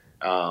better.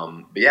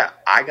 But yeah,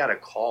 I got a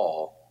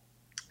call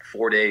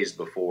 4 days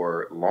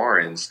before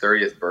Lauren's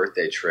 30th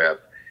birthday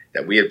trip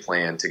that we had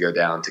planned to go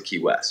down to Key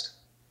West.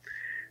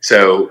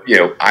 So,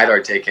 I'd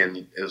already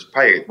taken, it was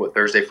probably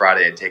Thursday,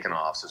 Friday, I'd taken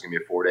off. So it's going to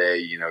be a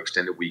 4-day,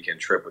 extended weekend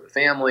trip with the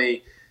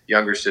family.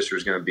 Younger sister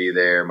was going to be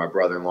there, my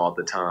brother-in-law at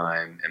the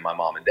time, and my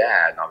mom and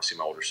dad, and obviously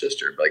my older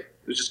sister. But it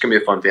was just going to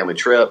be a fun family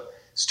trip.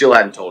 Still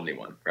hadn't told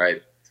anyone,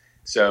 right?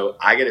 So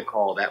I get a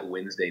call that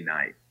Wednesday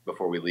night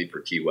before we leave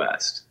for Key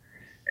West.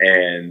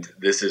 And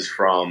this is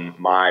from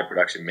my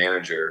production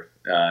manager.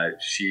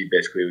 She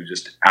basically was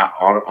just out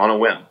on a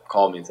whim,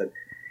 called me and said,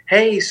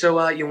 hey,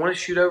 so you want to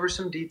shoot over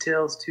some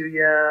details to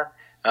you?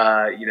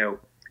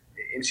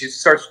 And she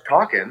starts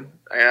talking,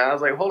 and I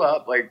was like, hold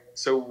up,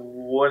 so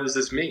what does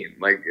this mean?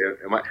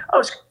 Am I?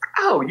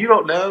 Oh, you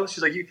don't know?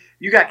 She's like,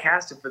 you got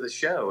casted for the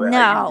show.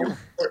 No.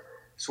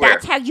 Swear.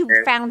 That's how you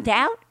found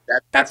out?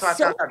 That's how I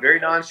found out. Very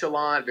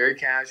nonchalant, very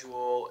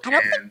casual. I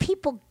don't think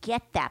people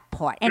get that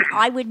part. And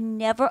I would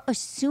never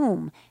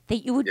assume that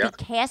you would be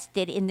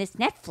casted in this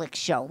Netflix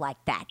show like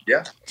that.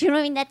 Yeah. Do you know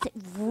what I mean? That's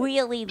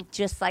really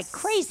just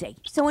crazy.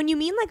 So when you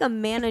mean a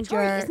manager,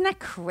 Victoria, isn't that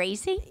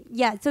crazy?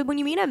 Yeah. So when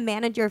you mean a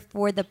manager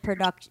for the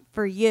production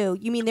for you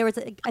mean there was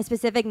a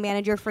specific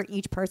manager for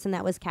each person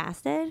that was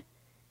casted?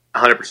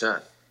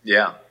 100%.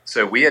 Yeah.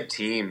 So we had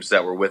teams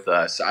that were with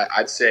us.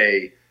 I'd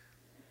say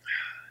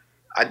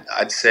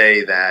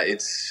that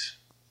it's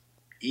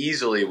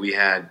easily we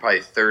had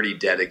probably 30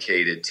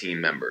 dedicated team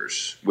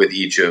members with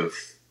each of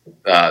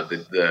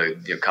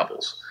the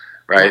couples,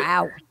 right?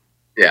 Wow.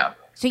 Yeah.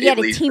 So you had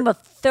a team of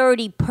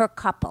 30 per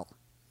couple.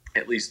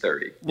 At least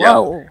 30.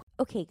 Whoa. Yeah.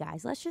 Okay,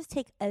 guys, let's just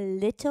take a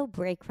little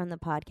break from the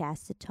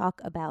podcast to talk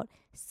about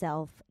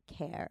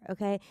self-care,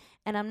 okay?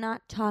 And I'm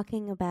not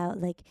talking about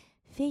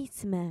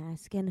face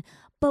mask and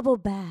bubble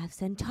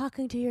baths and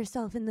talking to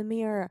yourself in the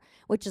mirror,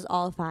 which is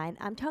all fine.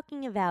 I'm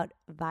talking about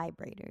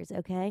vibrators,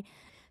 okay?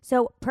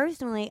 So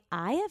personally,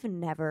 I have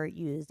never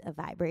used a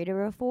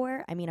vibrator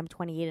before. I mean, I'm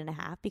 28 and a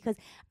half because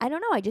I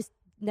don't know, I just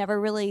never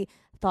really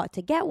thought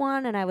to get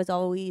one, and I was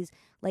always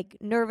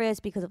nervous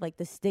because of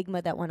the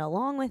stigma that went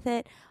along with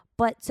it.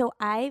 But so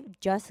I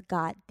just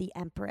got the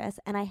Empress,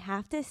 and I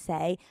have to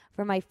say,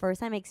 for my first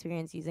time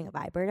experience using a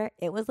vibrator,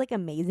 it was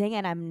amazing,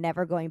 and I'm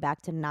never going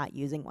back to not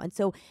using one.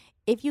 So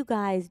if you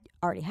guys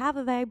already have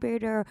a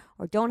vibrator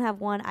or don't have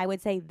one, I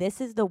would say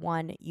this is the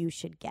one you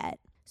should get.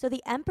 So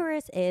the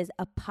Empress is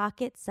a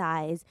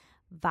pocket-size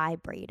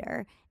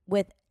vibrator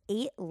with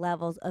 8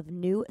 levels of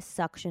new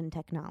suction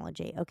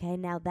technology. Okay,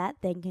 now that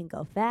thing can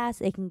go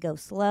fast, it can go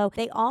slow.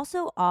 They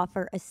also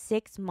offer a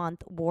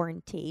 6-month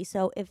warranty.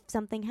 So if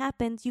something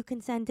happens, you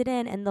can send it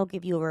in and they'll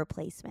give you a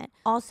replacement.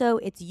 Also,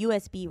 it's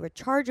USB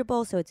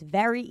rechargeable, so it's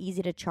very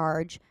easy to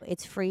charge.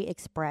 It's free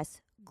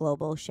express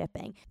global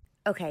shipping.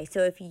 Okay,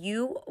 so if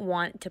you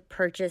want to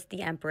purchase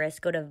the Empress,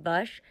 go to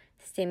Vush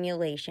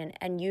Stimulation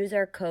and use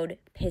our code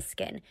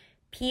PISKIN,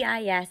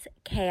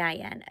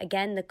 PISKIN.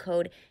 Again, the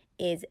code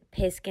is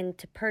PISKIN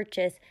to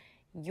purchase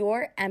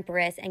your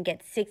Empress and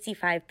get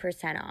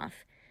 65%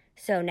 off.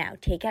 So now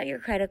take out your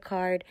credit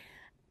card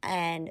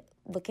and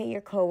look at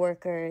your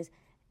coworkers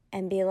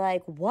and be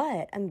like,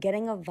 what? I'm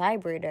getting a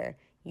vibrator.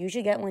 You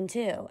should get one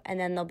too. And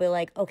then they'll be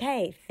like,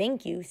 okay,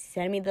 thank you.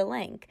 Send me the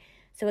link.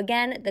 So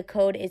again, the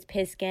code is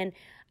PISKIN.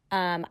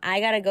 I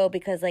gotta go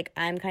because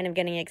I'm kind of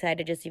getting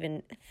excited just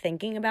even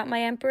thinking about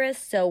my Empress.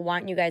 So why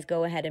don't you guys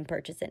go ahead and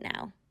purchase it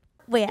now?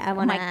 Wait, I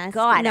want to ask.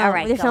 Oh my God. No, All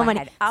right, there's go so many.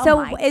 ahead. Oh so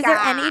my is there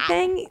God.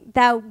 anything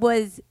that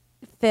was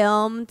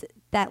filmed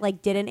that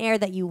didn't air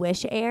that you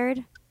wish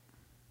aired?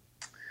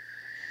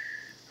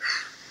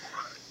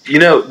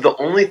 The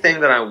only thing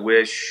that I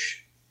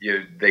wish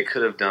they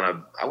could have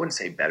done I wouldn't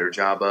say better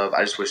job of,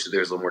 I just wish that there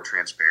was a little more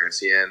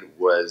transparency in,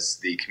 was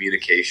the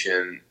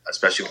communication,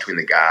 especially between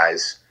the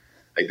guys.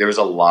 There was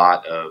a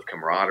lot of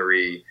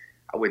camaraderie.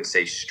 I wouldn't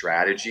say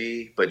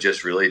strategy, but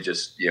just really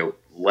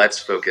let's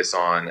focus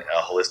on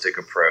a holistic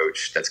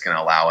approach that's going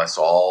to allow us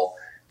all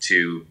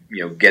to,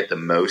 get the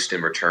most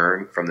in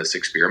return from this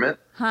experiment.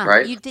 Huh,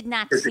 right? You did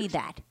not see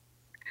that.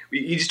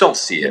 You just don't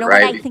see it, What?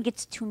 right? I think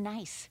it's too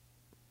nice.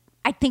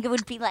 I think it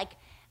would be like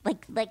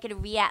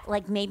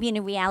maybe in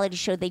a reality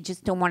show, they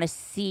just don't want to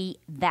see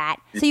that.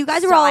 So you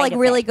guys were all side of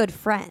really it. good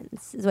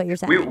friends, is what you're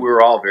saying? We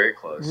were all very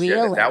close.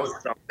 Really? Yeah, that was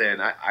something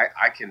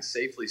I can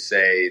safely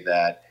say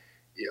that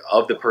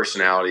of the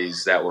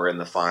personalities that were in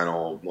the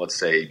final, let's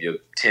say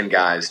 10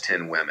 guys,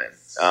 10 women.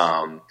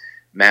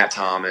 Matt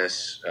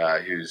Thomas,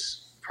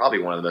 who's probably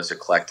one of the most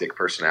eclectic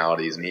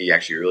personalities, and he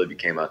actually really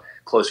became a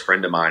close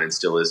friend of mine and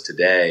still is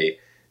today.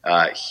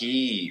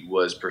 He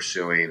was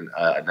pursuing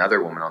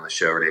another woman on the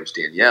show. Her name's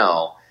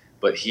Danielle,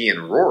 but he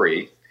and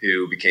Rory,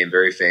 who became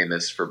very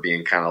famous for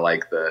being kind of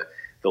like the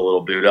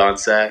little Buddha on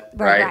set,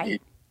 right?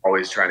 He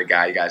always trying to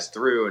guide you guys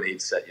through, and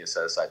he'd set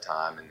aside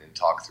time and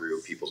talk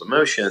through people's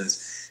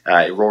emotions.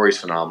 Rory's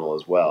phenomenal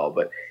as well,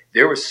 but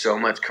there was so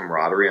much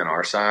camaraderie on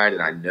our side,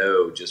 and I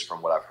know just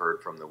from what I've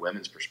heard from the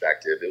women's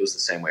perspective, it was the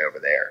same way over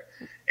there.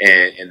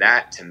 And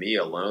that, to me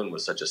alone,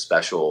 was such a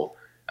special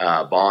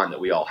bond that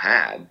we all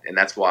had, and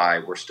that's why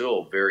we're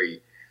still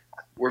very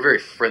we're very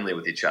friendly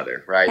with each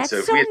other, right? That's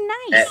if so we had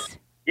nice.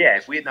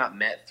 if we had not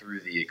met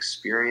through the the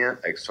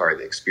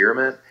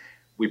experiment,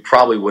 we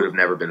probably would have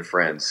never been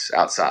friends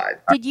outside.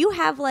 Did you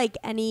have like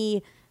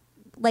any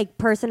like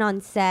person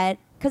on set?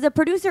 Because a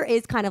producer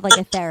is kind of like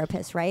a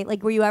therapist, right?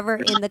 Like, were you ever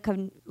in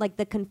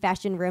the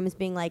confession rooms,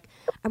 being like,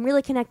 "I'm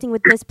really connecting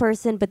with this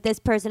person, but this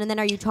person," and then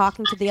are you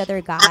talking to the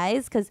other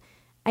guys? Because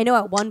I know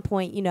at one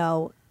point,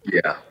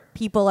 Yeah.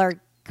 people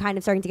are kind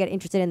of starting to get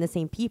interested in the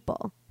same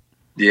people.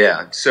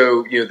 Yeah.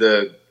 So,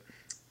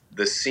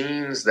 the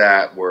scenes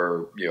that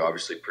were,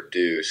 obviously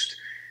produced,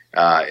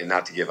 and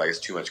not to give, I guess,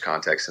 too much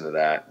context into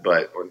that,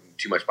 or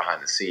too much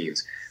behind the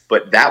scenes,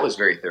 but that was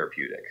very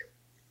therapeutic.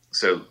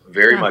 So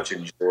very much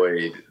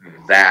enjoyed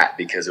that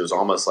because it was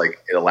almost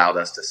like it allowed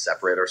us to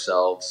separate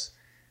ourselves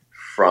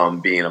from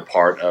being a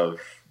part of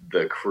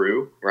the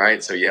crew,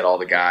 right? So you had all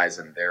the guys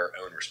and their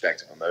own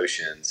respective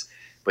emotions,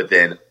 but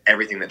then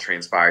everything that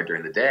transpired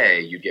during the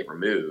day, you'd get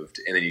removed,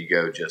 and then you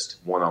go just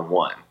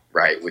one-on-one,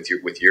 right? With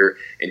your,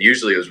 and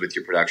usually it was with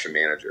your production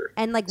manager.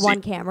 And like So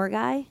one camera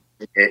guy?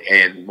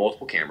 and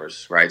multiple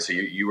cameras, right? So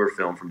you were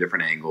filmed from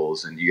different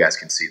angles, and you guys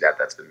can see that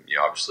that's been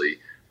obviously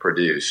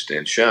produced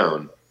and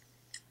shown.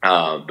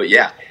 But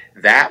yeah,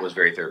 that was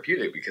very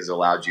therapeutic because it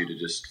allowed you to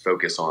just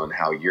focus on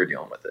how you're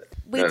dealing with it.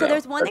 Wait, so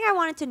there's one thing I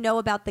wanted to know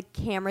about the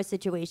camera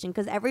situation,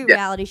 because every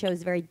reality show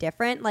is very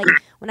different. Like,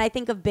 when I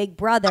think of Big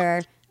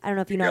Brother, I don't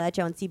know if you know that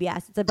show on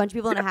CBS. It's a bunch of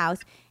people in a house,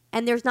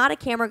 and there's not a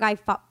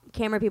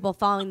camera people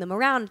following them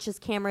around. It's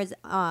just cameras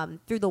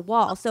through the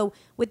wall. So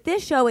with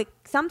this show,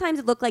 sometimes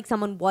it looked like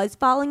someone was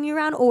following you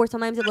around, or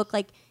sometimes it looked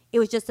like it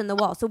was just in the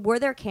wall. So were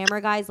there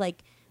camera guys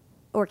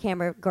or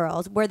camera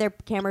girls? Were there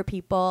camera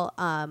people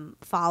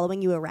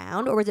following you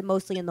around, or was it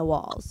mostly in the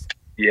walls?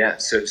 Yeah,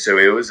 so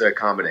it was a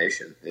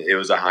combination. It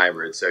was a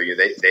hybrid. So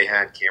they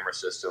had camera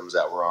systems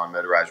that were on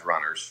motorized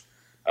runners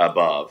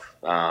above,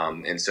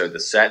 and so the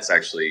set's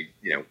actually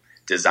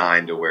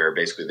designed to where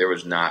basically there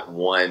was not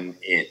 1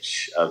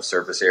 inch of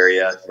surface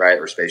area, right,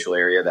 or spatial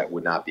area that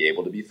would not be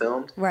able to be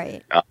filmed.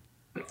 Right.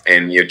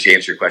 And to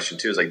answer your question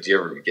too, is like, do you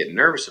ever get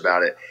nervous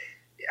about it?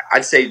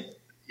 I'd say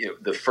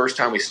the first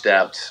time we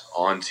stepped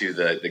onto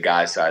the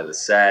guy's side of the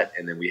set,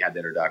 and then we had the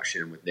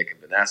introduction with Nick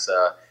and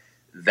Vanessa,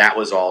 that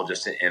was all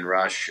just an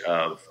inrush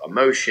of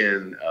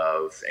emotion,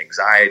 of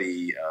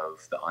anxiety,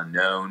 of the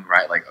unknown,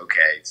 right? Like,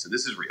 okay, so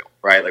this is real,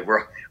 right? Like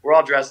we're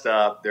all dressed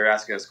up. They're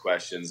asking us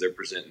questions. They're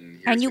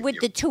presenting. And you with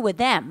the two of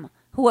them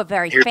who are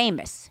very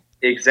famous.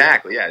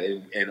 Exactly, yeah.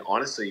 And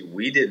honestly,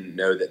 we didn't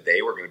know that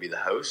they were going to be the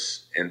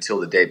hosts until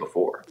the day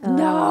before.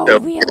 No, So,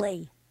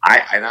 really?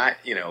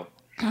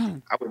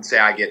 I wouldn't say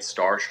I get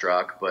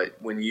starstruck, but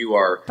when you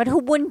are But who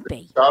wouldn't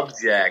be?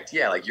 subject,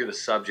 yeah, like you're the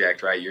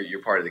subject, right?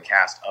 You're part of the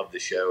cast of the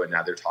show, and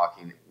now they're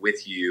talking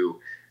with you,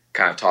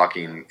 kind of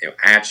talking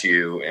at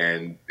you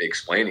and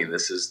explaining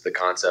this is the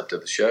concept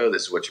of the show.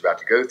 This is what you're about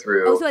to go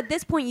through. Oh, so at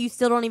this point, you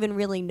still don't even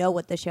really know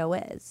what the show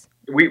is.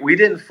 We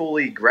didn't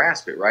fully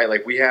grasp it, right?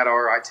 Like we had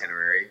our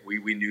itinerary.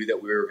 We knew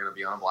that we were going to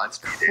be on a blind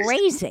speed date.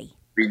 Crazy.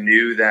 We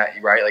knew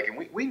that, right? Like, and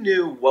we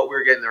knew what we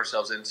were getting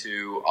ourselves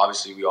into.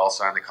 Obviously, we all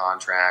signed the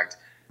contract.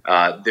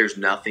 There's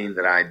nothing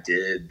that I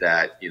did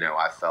that,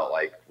 I felt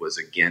like was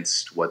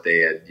against what they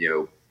had,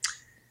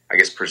 I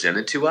guess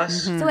presented to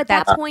us. So at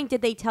that point,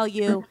 did they tell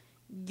you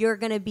you're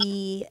going to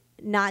be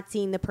not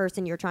seeing the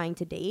person you're trying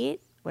to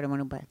date? What do I want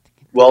to bet?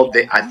 Well,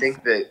 I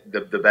think that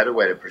the better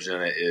way to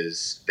present it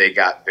is they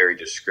got very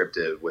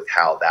descriptive with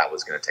how that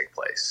was going to take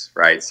place,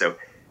 right? So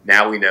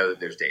now we know that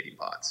there's dating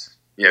pods.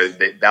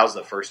 That was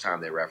the first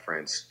time they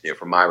referenced,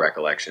 from my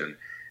recollection,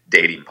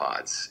 dating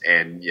pods,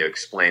 and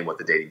explain what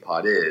the dating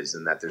pod is,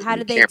 and that there's How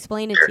did they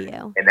explain it to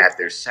you? and that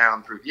there's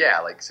soundproof. Yeah,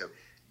 like so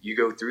you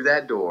go through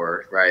that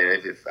door, right?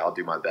 And if I'll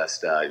do my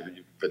best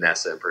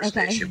Vanessa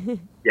impersonation.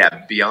 Okay.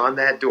 Yeah, beyond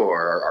that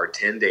door are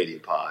 10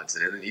 dating pods,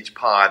 and in each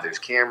pod there's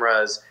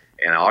cameras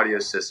and an audio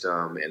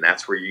system, and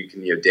that's where you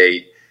can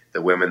date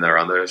the women that are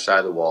on the other side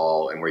of the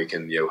wall, and where you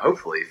can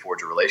hopefully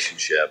forge a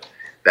relationship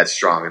that's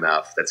strong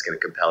enough that's going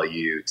to compel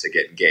you to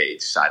get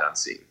engaged sight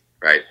unseen,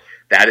 right?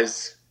 That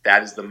is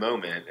the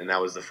moment, and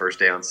that was the first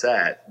day on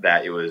set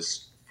that it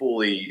was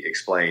fully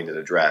explained and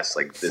addressed.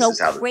 Like this is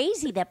how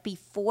crazy that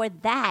before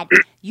that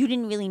you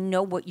didn't really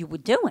know what you were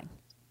doing.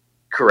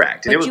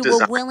 Correct, and But it was you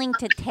designed. were willing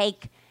to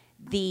take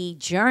the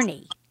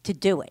journey to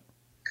do it,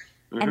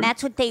 and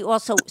that's what they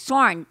also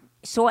saw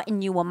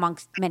in you,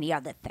 amongst many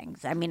other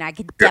things. I mean, I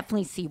could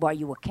definitely see why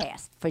you were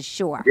cast for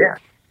sure.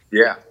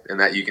 Yeah, and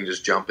that you can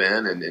just jump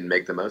in and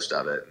make the most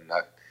of it, and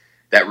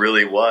that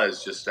really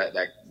was just that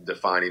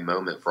defining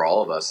moment for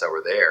all of us that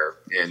were there.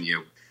 And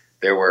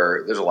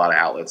there's a lot of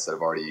outlets that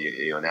have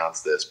already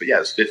announced this, but yeah, it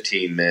was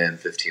 15 men,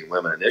 15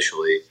 women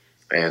initially,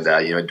 and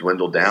it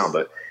dwindled down.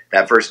 But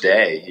that first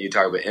day, you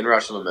talk about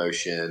inrush of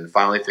emotion,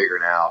 finally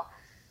figuring out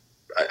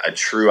a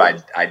true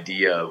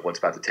idea of what's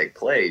about to take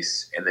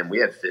place, and then we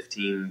had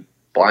 15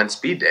 blind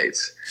speed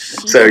dates.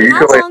 So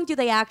How long do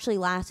they actually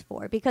last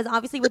for? Because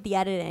obviously with the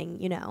editing,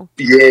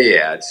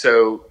 Yeah.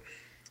 So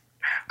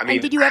I mean,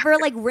 And did you ever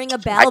like ring a I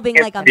bell, being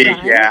can't like, "I'm speak-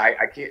 done"? Yeah,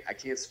 I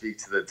can't speak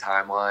to the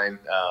timeline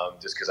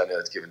just because I know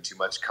it's given too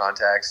much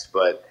context.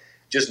 But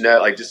just know,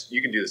 like, just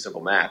you can do the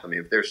simple math. I mean,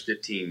 if there's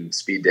 15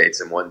 speed dates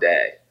in one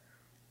day,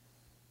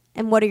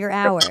 And what are your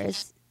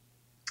hours?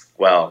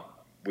 well,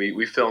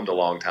 we filmed a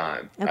long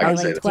time. I Okay, can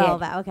say like that.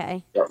 12.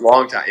 Okay. A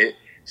long time.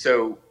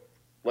 So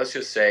let's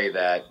just say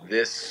that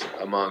this,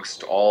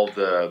 amongst all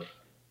the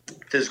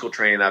physical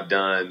training I've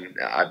done,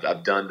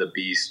 I've done the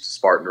Beast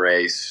Spartan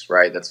race,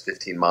 right? That's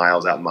 15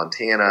 miles out in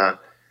Montana.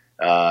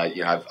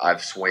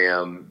 I've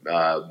swam,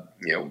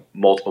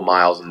 multiple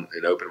miles in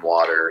open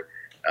water.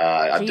 So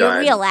I've you're a done.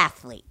 real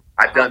athlete.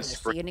 I've done Obviously,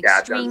 sprint. an Yeah,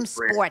 I've done extreme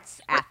sprint-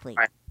 sports athlete.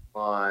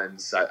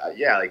 triathlons.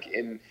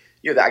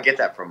 I get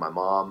that from my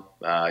mom.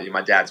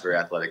 My dad's very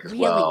athletic as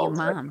Really, well. your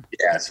mom?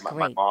 Yeah, That's so my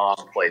great. mom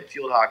played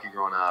field hockey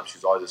growing up. She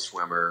was always a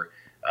swimmer.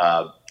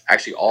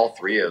 Actually, all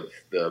three of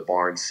the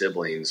Barnes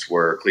siblings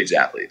were collegiate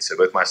athletes. So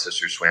both my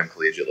sisters swam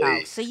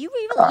collegiately. Oh, so you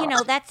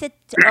really, that's a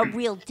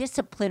real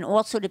discipline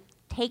also to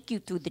take you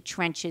through the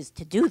trenches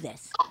to do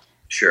this.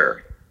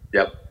 Sure.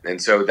 Yep. And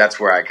so that's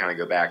where I kind of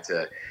go back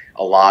to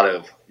a lot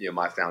of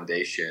my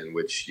foundation,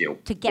 which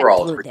To get we're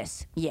all through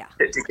this. Yeah.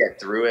 to get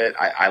through it.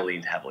 I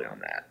leaned heavily on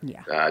that.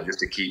 Yeah. Just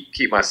to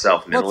keep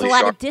myself Well, it's mentally a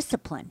lot sharp. of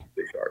discipline.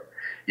 Sharp.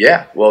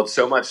 Yeah. Well,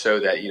 so much so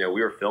that we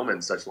were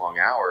filming such long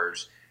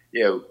hours.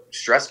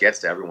 Stress gets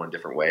to everyone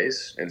different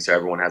ways, and so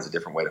everyone has a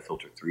different way to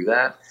filter through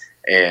that.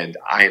 And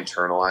I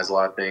internalize a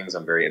lot of things.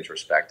 I'm very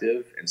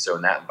introspective, and so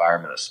in that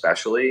environment,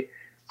 especially,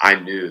 I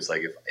knew it's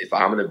like if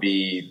I'm going to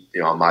be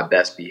on my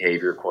best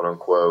behavior, quote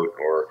unquote,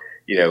 or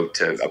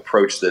to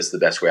approach this the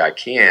best way I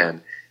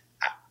can,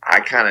 I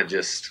kind of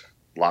just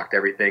locked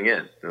everything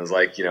in. It was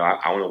like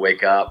I want to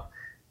wake up,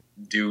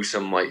 do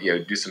some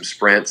do some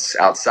sprints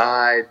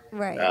outside,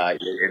 Right.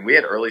 and we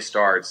had early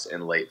starts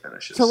and late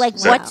finishes. So, like,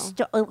 Wow.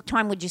 what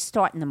time would you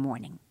start in the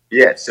morning?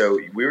 Yeah, so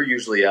we were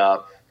usually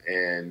up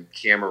and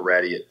camera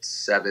ready at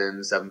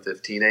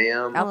 7:15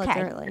 a.m. Oh, it's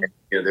Okay. early.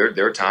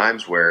 There are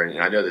times where, and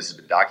I know this has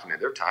been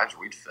documented, there are times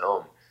where we'd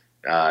film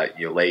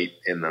late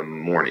in the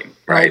morning,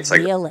 right? Oh, It's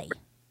like really?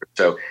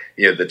 so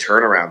the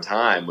turnaround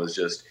time was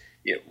just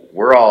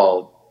we're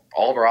all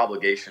of our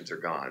obligations are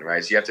gone,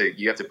 right? So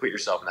you have to put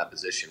yourself in that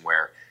position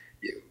where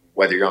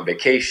whether you're on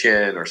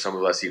vacation or some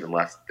of us even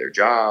left their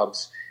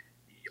jobs,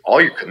 all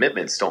your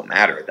commitments don't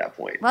matter at that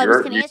point. Well, I was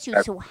going to ask you,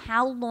 so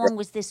how long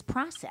was this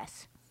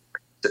process?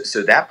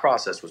 So that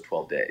process was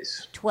 12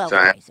 days. 12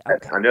 So days,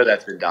 okay. I know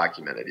that's been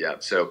documented. Yeah.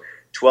 So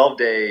 12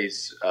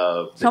 days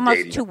of It's the almost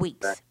dating. 2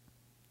 weeks.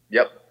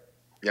 Yep.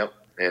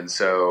 And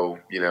so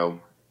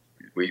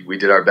we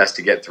did our best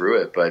to get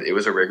through it, but it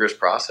was a rigorous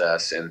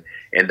process, and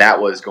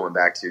that was going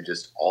back to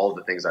just all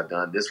the things I've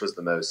done. This was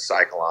the most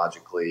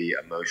psychologically,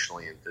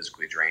 emotionally, and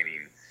physically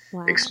draining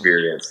Wow.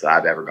 experience that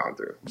I've ever gone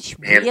through.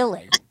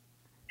 Really?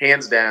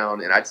 Hands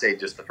down, and I'd say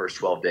just the first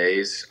 12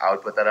 days, I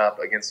would put that up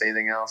against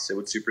anything else. It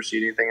would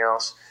supersede anything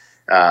else.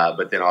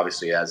 But then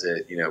obviously as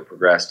it,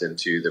 progressed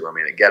into the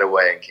romantic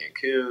getaway in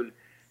Cancun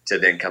to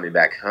then coming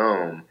back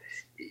home,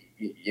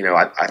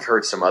 I've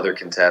heard some other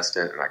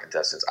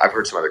I've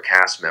heard some other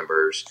cast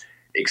members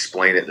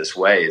explain it this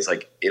way. It's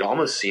like, it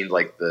almost seemed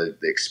like the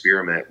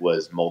experiment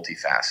was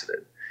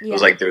multifaceted. It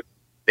was like there's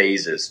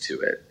phases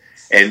to it.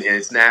 And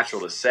it's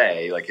natural to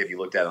say, like, if you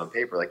looked at it on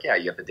paper, like, yeah,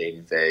 you have the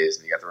dating phase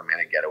and you got the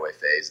romantic getaway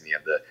phase and you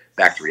have the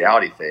back to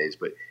reality phase,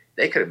 but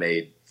they could have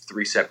made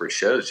 3 separate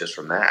shows just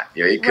from that.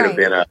 It could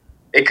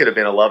have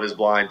been a Love is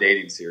Blind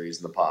dating series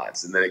in the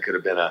pods. And then it could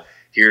have been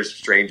here's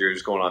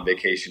strangers going on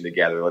vacation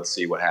together. Let's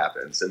see what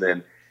happens. And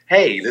then,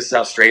 hey, this is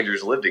how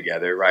strangers live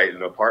together, right? In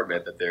an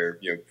apartment that they're,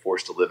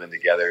 forced to live in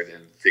together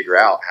and figure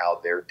out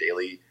how their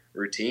daily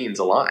routines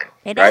align.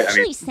 It right?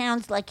 actually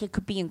sounds like it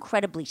could be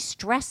incredibly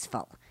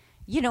stressful.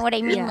 You know what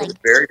I mean? Yeah. Like,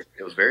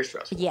 it was very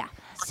stressful. yeah.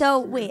 So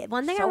wait,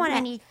 one thing I So want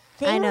many to.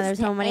 things I know there's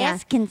to so many.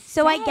 ask and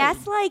So I say.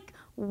 guess like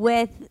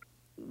with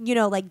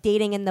like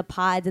dating in the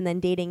pods and then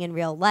dating in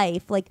real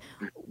life, like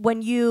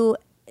when you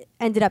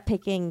ended up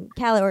picking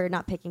Kelly or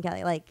not picking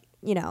Kelly, like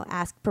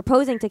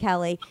proposing to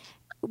Kelly,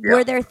 Yeah.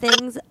 were there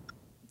things?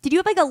 Did you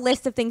have like a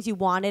list of things you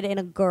wanted in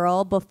a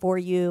girl before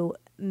you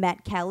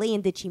met Kelly,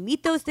 and did she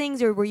meet those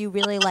things, or were you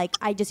really like,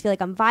 I just feel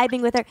like I'm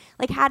vibing with her?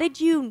 Like, how did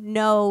you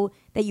know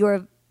that you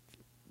were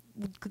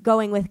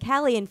going with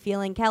Kelly and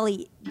feeling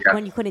Kelly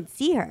when you couldn't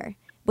see her?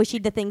 Was she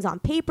the things on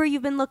paper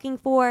you've been looking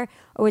for,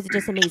 or was it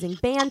just amazing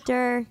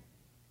banter?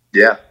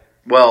 Yeah.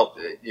 Well,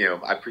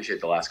 I appreciate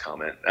the last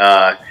comment.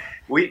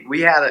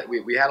 We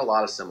had a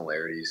lot of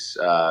similarities.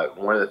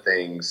 One of the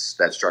things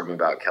that struck me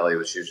about Kelly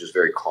was she was just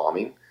very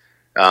calming.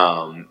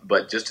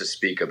 But just to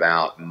speak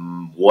about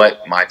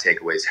what my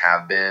takeaways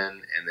have been,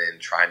 and then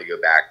trying to go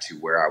back to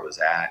where I was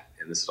at,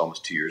 and this is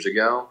almost 2 years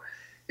ago,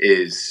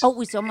 is Oh, it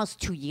was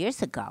almost 2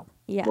 years ago.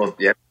 Yeah. well,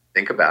 yeah.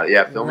 Think about it.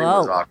 Yeah, filming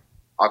was Whoa.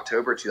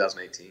 October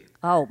 2018.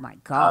 Oh my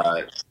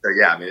God. So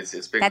yeah, I mean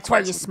it's been. That's why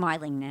quite you're some-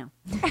 smiling now.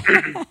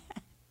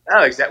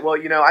 Oh, exactly. Well,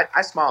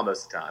 I smile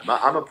most of the time.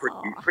 I'm a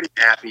pretty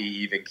happy,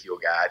 even keel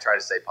guy. I try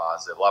to stay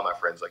positive. A lot of my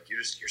friends are like,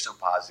 you're so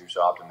positive, you're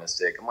so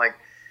optimistic. I'm like,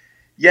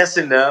 Yes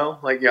and no.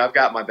 Like, I've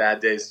got my bad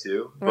days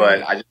too, Right.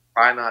 but I just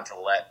try not to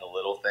let the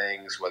little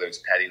things, whether it's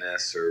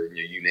pettiness or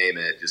you name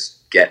it,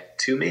 just get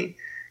to me,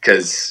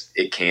 because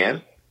it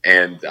can.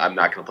 And I'm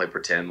not going to play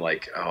pretend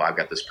like, oh, I've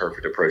got this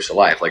perfect approach to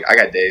life. Like, I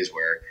got days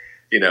where,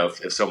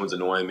 if someone's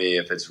annoying me,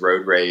 if it's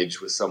road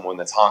rage with someone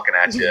that's honking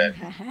at you,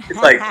 it's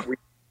like we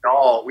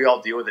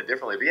all deal with it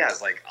differently. But yeah,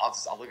 it's like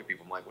I'll look at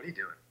people. I'm like, what are you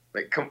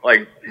doing?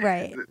 Like,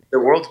 Right. the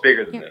world's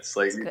bigger than this.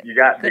 Like, you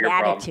got Good bigger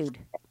problems. attitude.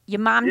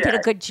 Your mom did a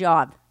Yeah. good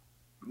job.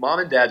 Mom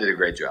and Dad did a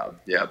great job.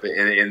 Yeah, but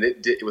and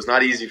it was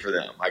not easy for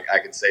them. I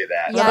could say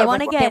that. Yeah, I there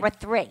wanna were- get- There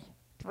were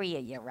three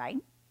of you, right?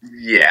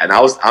 Yeah, and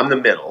I'm the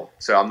middle,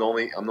 so I'm the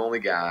only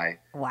guy.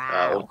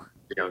 Wow.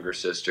 Younger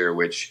sister,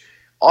 which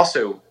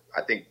also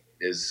I think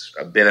is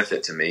a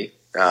benefit to me,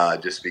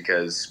 just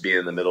because being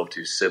in the middle of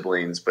two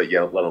siblings, but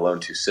yet let alone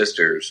two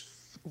sisters,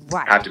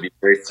 Right. I have to be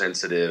very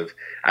sensitive.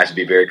 I have to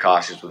be very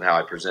cautious with how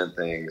I present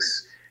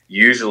things.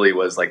 Usually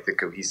was like the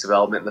cohesive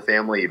element in the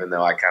family, even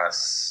though I kind of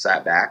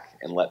sat back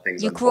and let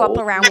things You unfold. grew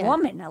up around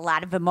women, a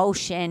lot of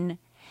emotion.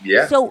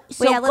 Yeah. So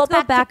Wait, yeah, let's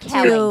go back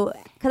Kelly. to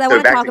because I So want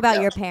to back talk to about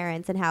Kelly. your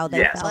parents and how they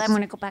Yes. Well, felt. I'm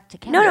going to go back to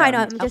Kelly. No, I know.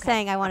 I'm just Okay.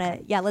 saying. I want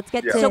to. Yeah, let's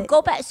get Yeah. to. So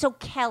go back. So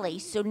Kelly.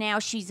 So now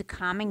she's a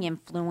calming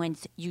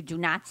influence. You do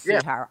not see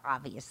Yeah. her,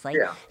 obviously.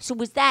 Yeah. So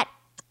was that?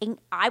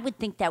 I would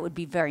think that would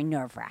be very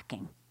nerve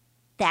wracking.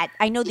 That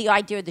I know the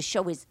idea of the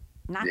show is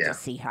not Yeah. to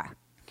see her.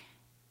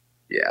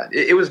 Yeah,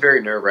 it was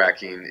very nerve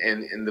wracking,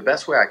 and the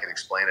best way I can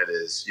explain it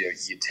is,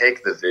 you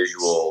take the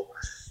visual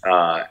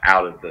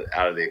out of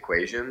the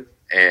equation,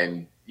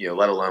 and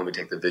let alone we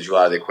take the visual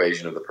out of the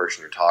equation of the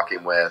person you're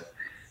talking with.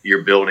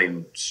 You're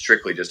building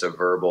strictly just a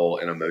verbal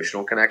and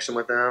emotional connection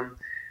with them,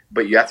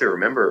 but you have to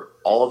remember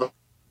all of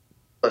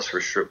us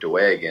were stripped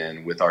away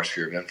again with our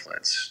sphere of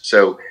influence.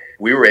 So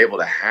we were able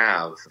to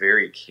have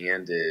very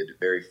candid,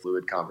 very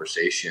fluid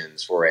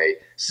conversations for a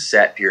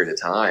set period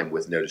of time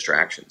with no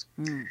distractions.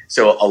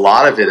 So a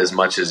lot of it, as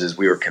much as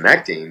we were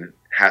connecting,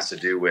 has to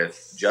do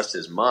with just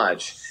as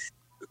much.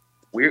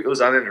 It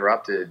was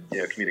uninterrupted,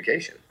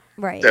 communication.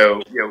 right.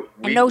 So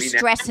And no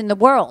stress in the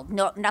world.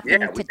 No,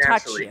 nothing yeah, to we touch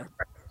naturally- you.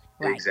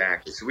 Right.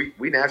 Exactly. So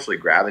we naturally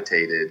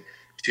gravitated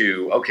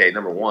to, okay,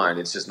 number one,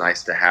 it's just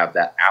nice to have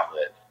that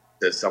outlet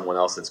to someone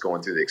else that's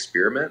going through the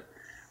experiment.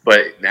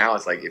 But now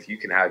it's like, if you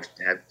can have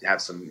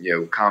some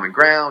common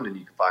ground, and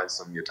you can find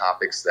some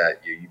topics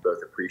that you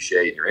both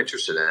appreciate and you're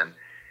interested in,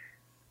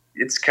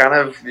 it's kind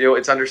of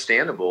it's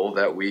understandable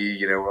that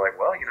we're like,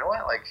 well, you know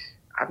what, like,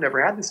 I've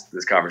never had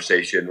this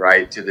conversation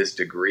right to this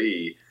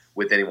degree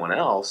with anyone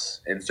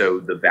else, and so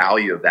the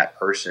value of that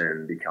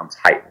person becomes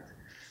heightened.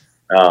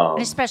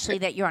 And especially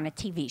that you're on a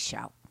TV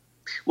show.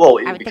 Well,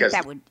 I would think because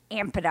that would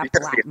amp it up a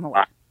because lot it's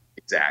more.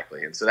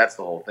 Exactly. And so that's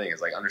the whole thing,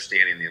 is like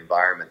understanding the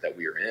environment that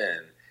we are in.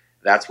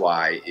 That's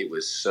why it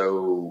was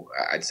so,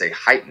 I'd say,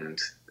 heightened.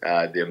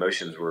 The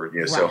emotions were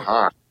so Right.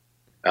 high,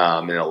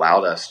 and it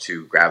allowed us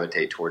to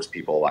gravitate towards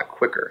people a lot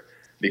quicker,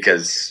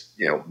 because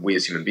we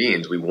as human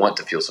beings, we want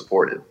to feel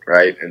supported,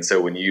 right? And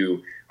so when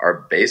you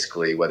are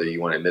basically, whether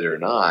you want to admit it or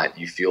not,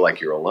 you feel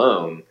like you're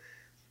alone,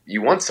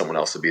 you want someone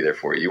else to be there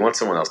for you. You want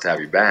someone else to have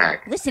your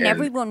back. Listen, And-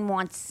 everyone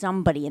wants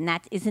somebody, and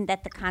isn't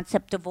that the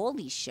concept of all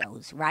these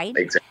shows, right?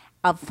 Exactly.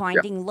 Of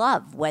finding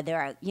love,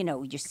 whether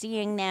you're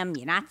seeing them,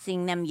 you're not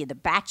seeing them, you're the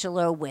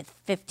bachelor with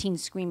 15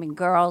 screaming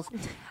girls.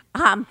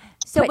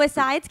 So but-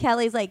 besides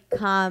Kelly's like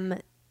calm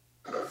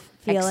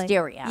feeling,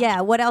 Exterior.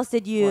 yeah. What else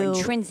did or you?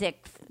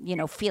 intrinsic,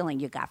 feeling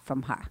you got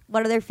from her.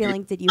 What other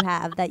feelings did you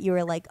have that you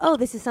were like, oh,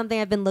 this is something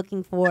I've been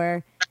looking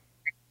for?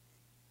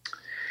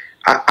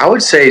 I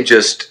would say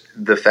just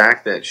the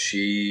fact that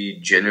she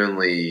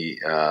genuinely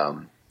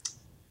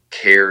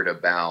cared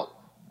about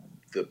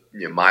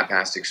my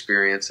past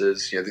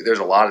experiences. There's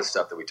a lot of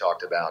stuff that we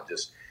talked about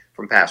just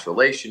from past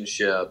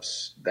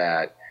relationships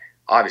that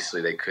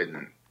obviously they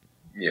couldn't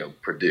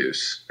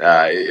produce.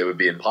 It would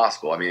be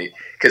impossible. I mean,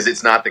 because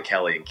it's not the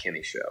Kelly and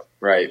Kenny show,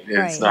 right?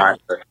 It's Right.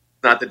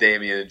 not the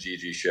Damien and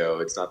Gigi show.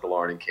 It's not the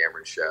Lauren and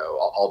Cameron show.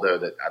 Although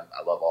that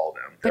I love all of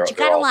them. But you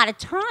They're got a all- lot of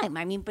time.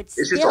 I mean, but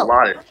still. it's just a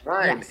lot of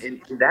time, Yes.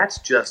 and that's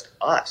just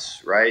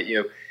us, right?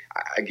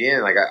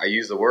 Again, like I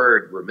use the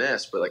word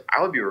remiss, but like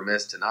I would be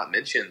remiss to not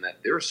mention that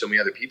there were so many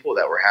other people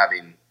that were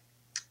having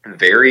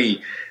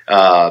very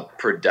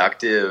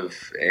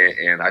productive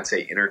and I'd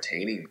say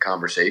entertaining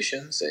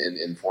conversations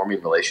and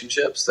forming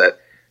relationships that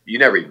you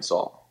never even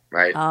saw,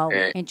 right? Oh,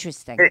 and,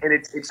 interesting. and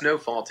it's no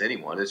fault to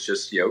anyone. It's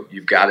just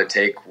you've got to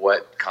take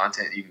what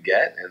content you can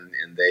get,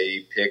 and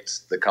they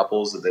picked the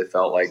couples that they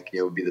felt like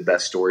would be the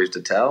best stories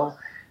to tell,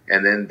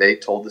 and then they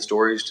told the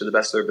stories to the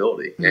best of their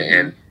ability.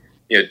 And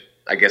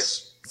I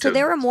guess So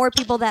there were more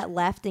people that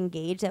left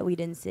engaged that we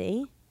didn't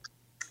see.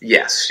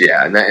 yes,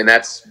 yeah, and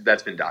that's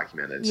been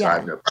documented. So Yeah. I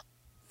have no problem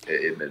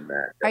admitting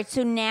that. All right,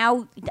 so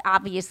now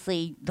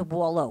obviously the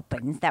wall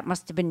opens. That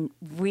must have been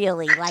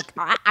really like,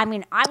 I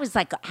mean, I was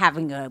like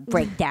having a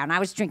breakdown. I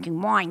was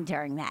drinking wine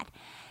during that.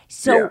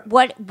 So Yeah.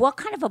 what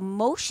kind of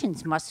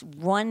emotions must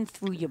run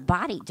through your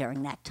body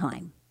during that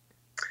time?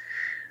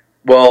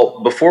 Well,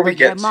 before we Or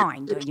your get to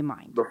mind, or your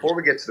mind. before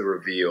we get to the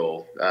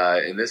reveal,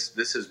 and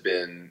this has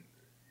been,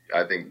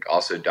 I think,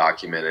 also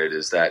documented,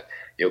 is that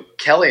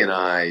Kelly and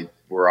I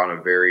were on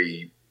a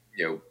very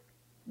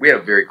we had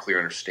a very clear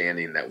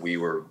understanding that we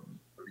were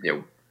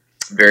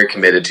very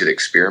committed to the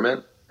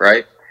experiment,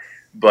 right?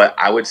 But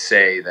I would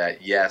say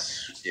that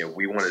yes,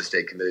 we wanted to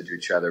stay committed to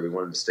each other. We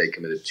wanted to stay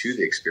committed to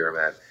the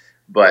experiment,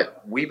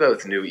 but we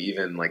both knew,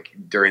 even like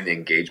during the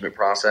engagement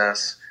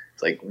process,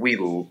 like we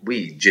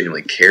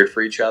genuinely cared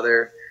for each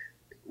other.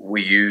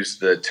 We used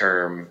the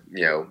term,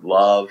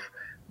 love,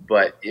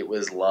 but it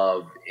was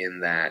love in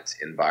that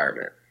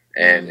environment.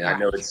 And I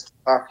know it's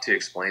tough to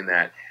explain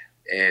that.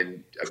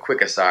 And a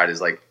quick aside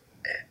is like,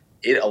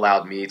 it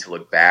allowed me to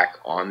look back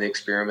on the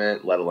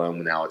experiment, let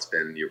alone now it's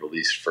been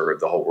released for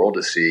the whole world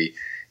to see,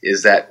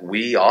 is that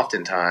we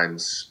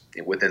oftentimes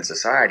within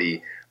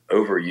society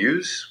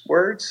overuse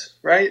words,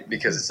 right?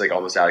 Because it's like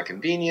almost out of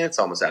convenience,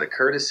 almost out of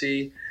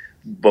courtesy,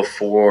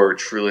 before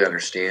truly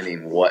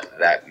understanding what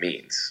that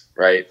means,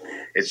 right?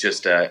 It's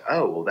just,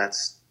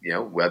 that's,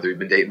 whether you've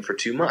been dating for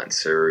 2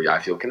 months or I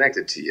feel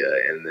connected to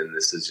you. And then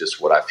this is just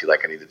what I feel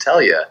like I need to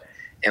tell you.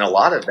 And a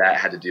lot of that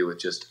had to do with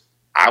just,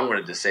 I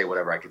wanted to say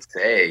whatever I could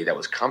say that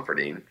was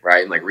comforting,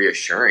 right? And like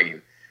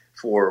reassuring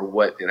for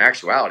what in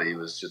actuality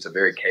was just a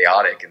very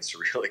chaotic and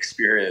surreal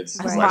experience.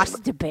 It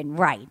must have been,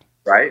 right.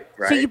 Right.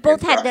 So you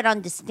both had that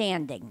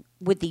understanding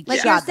with each Like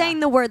other. you're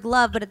saying the word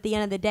love, but at the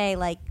end of the day,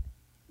 like,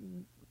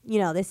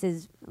 this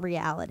is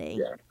reality.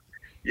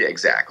 Yeah,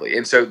 exactly.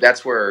 And so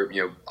that's where,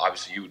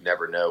 obviously you would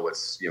never know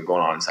what's,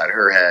 going on inside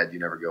her head. You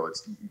never go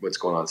what's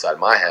going on inside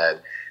my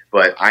head.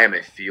 But I am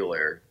a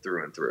feeler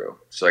through and through.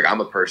 So like I'm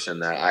a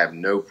person that I have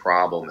no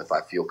problem if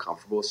I feel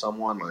comfortable with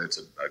someone, whether it's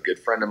a good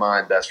friend of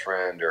mine, best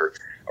friend, or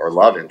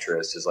love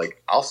interest, is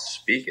like I'll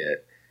speak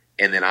it.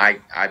 And then I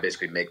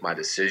basically make my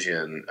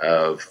decision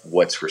of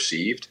what's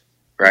received,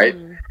 right?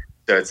 Mm-hmm.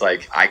 So it's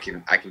like I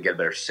can get a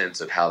better sense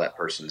of how that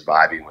person's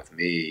vibing with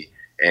me.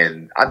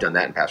 And I've done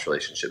that in past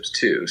relationships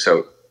too.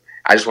 So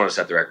I just want to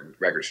set the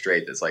record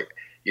straight. That's like,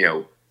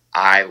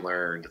 I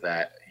learned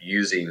that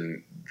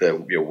using the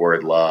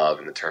word love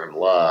and the term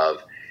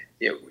love,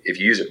 if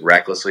you use it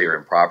recklessly or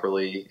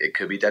improperly, it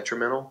could be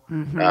detrimental.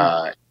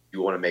 Mm-hmm.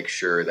 You want to make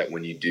sure that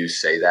when you do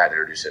say that and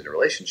introduce it in a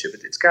relationship,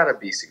 it's got to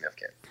be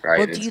significant, right?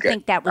 Well, do you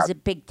think that was a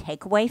big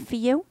takeaway for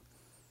you?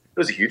 It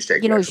was a huge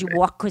takeaway. As you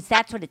walk, because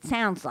that's what it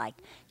sounds like.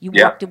 You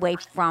walked away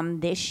from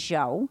this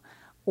show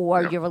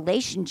or your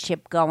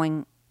relationship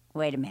going,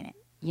 wait a minute,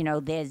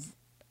 there's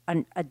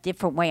a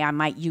different way I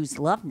might use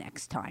love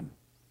next time.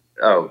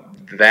 Oh,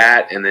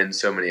 that and then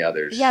so many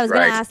others. Yeah, I was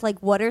going to ask, like,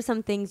 what are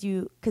some things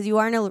because you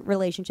are in a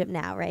relationship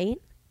now,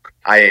 right?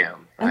 I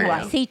am.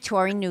 I see,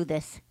 Tori knew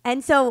this.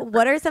 And so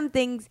what are some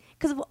things,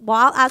 because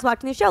while I was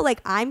watching the show,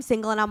 like, I'm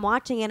single and I'm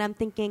watching it, I'm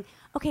thinking,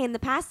 okay, in the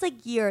past,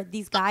 like, year,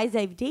 these guys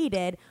I've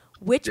dated,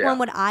 which one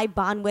would I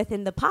bond with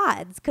in the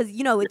pods? Because,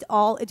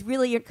 it's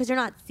really, because you're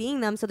not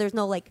seeing them, so there's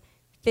no, like,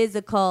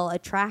 physical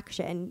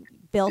attraction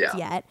built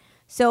yet.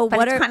 So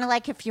but it's kind of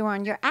like if you're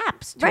on your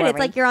apps, Tori. Right? It's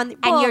like you're on,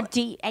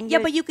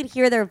 but you could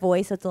hear their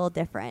voice, so it's a little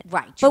different,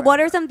 right? But what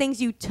are some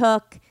things you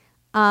took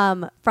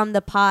from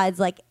the pods,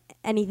 like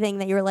anything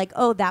that you were like,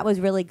 oh, that was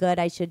really good,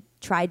 I should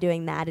try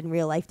doing that in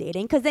real life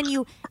dating? Because then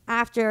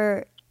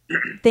after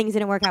things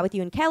didn't work out with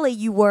you and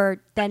Kelly, were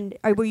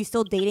you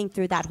still dating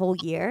through that whole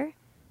year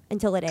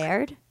until it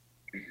aired?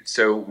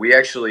 So we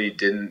actually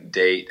didn't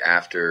date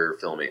after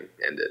filming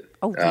ended.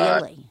 Oh,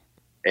 really?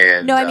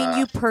 And no, I mean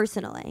you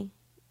personally.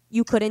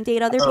 You couldn't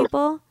date other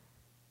people?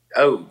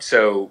 Oh,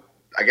 so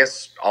I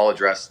guess I'll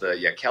address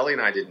Kelly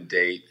and I didn't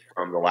date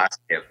from the last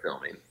day of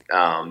filming.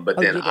 But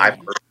then I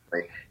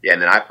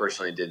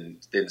personally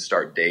didn't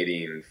start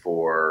dating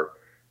for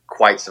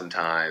quite some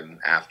time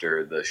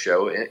after the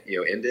show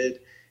ended.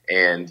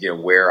 And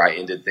where I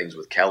ended things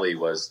with Kelly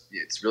was,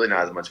 it's really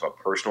not as much of a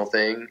personal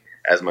thing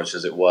as much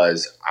as it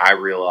was I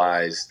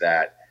realized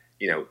that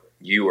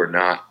you are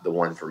not the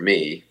one for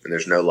me, and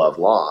there's no love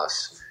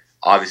lost.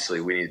 Obviously,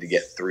 we needed to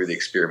get through the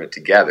experiment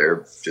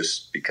together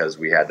just because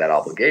we had that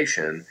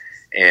obligation.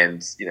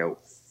 And,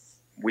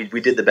 we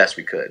did the best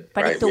we could.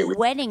 But right? at the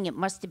wedding, it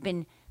must have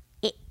been,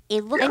 it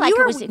looked like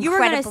it was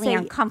incredibly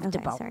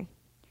uncomfortable. Okay, sorry.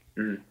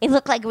 Mm-hmm. It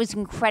looked like it was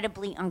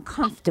incredibly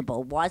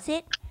uncomfortable, was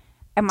it?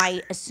 Am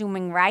I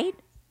assuming right?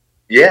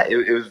 Yeah,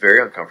 it was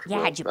very uncomfortable.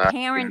 You had your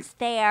parents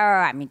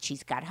there. I mean,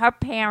 she's got her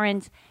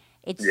parents.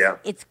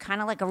 It's kind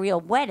of like a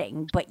real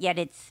wedding, but yet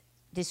it's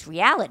this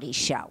reality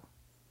show.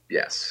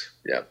 Yes.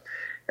 Yeah.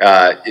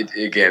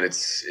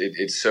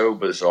 It's so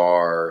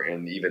bizarre,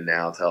 and even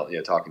now,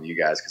 talking to you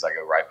guys, because I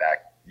go right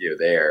back,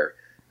 there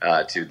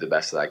to the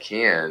best that I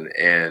can,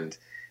 and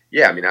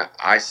I mean,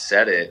 I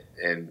said it,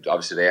 and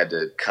obviously they had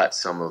to cut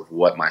some of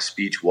what my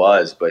speech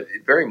was, but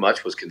it very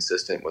much was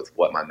consistent with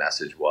what my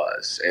message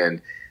was,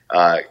 and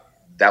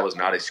that was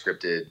not a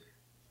scripted.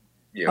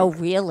 Oh,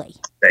 really?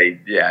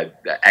 The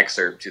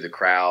excerpt to the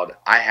crowd.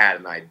 I had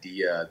an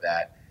idea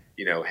that,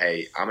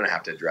 hey, I'm going to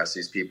have to address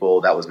these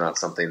people. That was not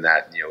something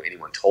that,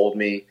 anyone told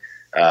me.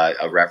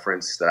 A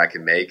reference that I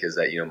can make is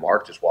that,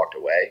 Mark just walked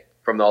away,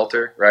 from the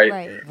altar, right?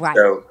 Right. Right.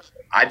 So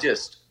I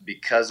just,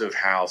 because of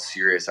how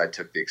serious I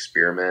took the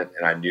experiment,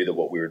 and I knew that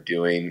what we were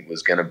doing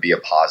was going to be a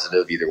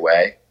positive either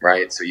way,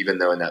 right? So even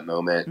though in that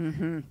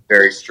moment,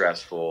 very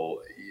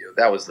stressful,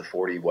 that was the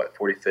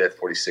 45th,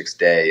 46th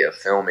day of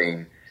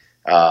filming.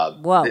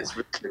 Whoa.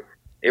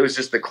 It was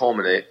just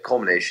the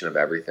culmination of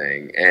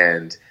everything.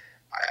 And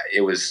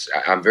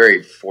I'm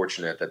very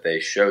fortunate that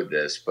they showed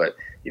this, but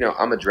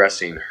I'm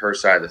addressing her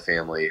side of the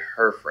family,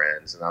 her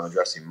friends, and I'm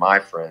addressing my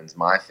friends,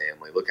 my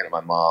family, looking at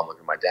my mom,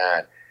 looking at my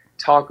dad,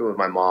 talking with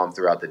my mom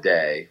throughout the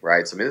day,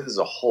 right? So, I mean, this is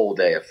a whole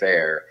day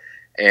affair.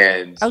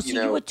 And, Oh, so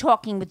you were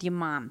talking with your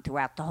mom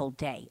throughout the whole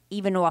day,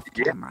 even off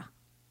camera.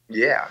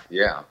 Yeah.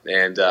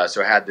 And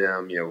so I had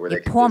them, where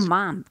they could Poor just,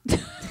 mom.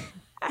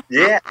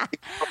 yeah.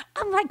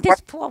 I'm like,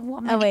 this poor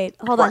woman. Oh wait,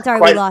 hold on. Sorry,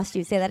 Quite- we lost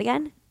you. Say that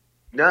again.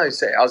 No, I was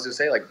going to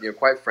say, like,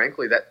 quite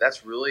frankly,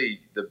 that's really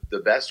the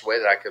best way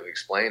that I could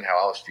explain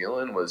how I was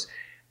feeling was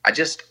I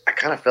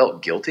kind of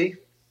felt guilty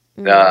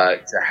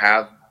to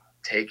have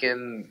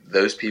taken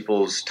those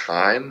people's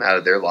time out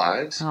of their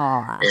lives.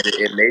 Aw. And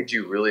it made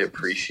you really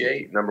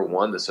appreciate, number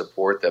one, the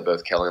support that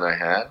both Kelly and I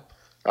had.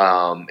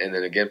 And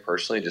then again,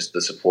 personally, just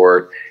the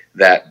support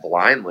that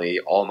blindly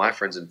all my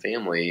friends and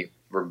family,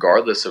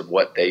 regardless of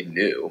what they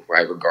knew,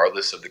 right,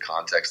 regardless of the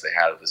context they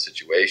had of the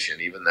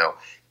situation, even though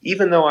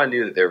I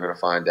knew that they were going to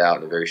find out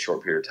in a very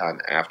short period of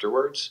time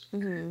afterwards,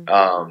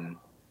 I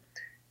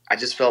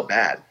just felt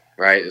bad,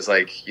 right? It's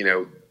like,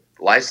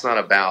 life's not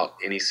about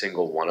any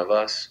single one of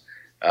us.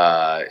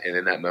 And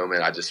in that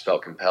moment, I just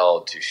felt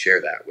compelled to share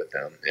that with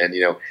them. And,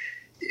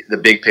 the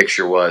big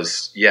picture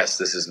was, yes,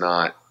 this is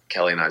not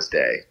Kelly and I's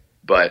day,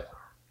 but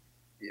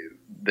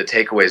the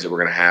takeaways that we're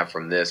going to have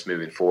from this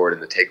moving forward,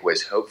 and the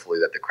takeaways hopefully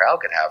that the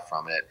crowd could have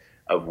from it,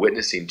 of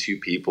witnessing two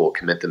people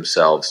commit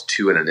themselves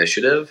to an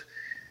initiative,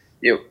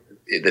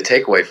 the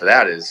takeaway for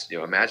that is,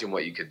 imagine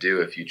what you could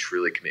do if you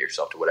truly commit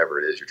yourself to whatever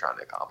it is you're trying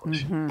to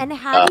accomplish. And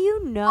how do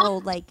you know,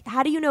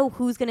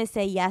 who's going to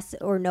say yes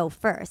or no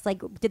first?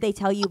 Like, did they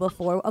tell you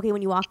before, okay,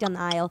 when you walk down the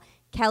aisle,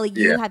 Kelly,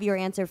 you have your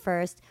answer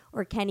first,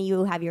 or Kenny,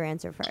 you have your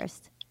answer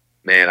first?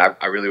 Man,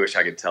 I really wish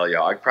I could tell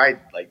y'all. I'd probably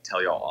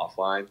tell y'all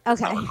offline.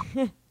 Okay.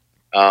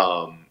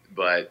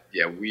 But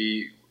yeah,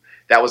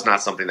 that was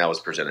not something that was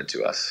presented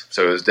to us.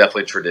 So it was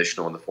definitely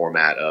traditional in the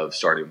format of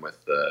starting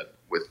with the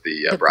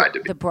bride to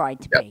be. The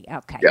bride to be.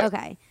 Okay. Yep.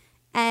 Okay.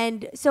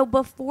 And so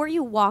before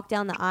you walked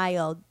down the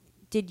aisle,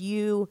 were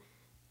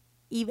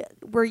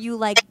you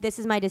like, this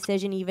is my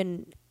decision,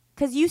 even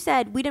because you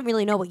said we didn't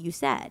really know what you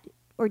said,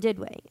 or did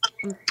we?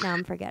 Now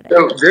I'm forgetting.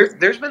 So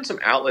there's been some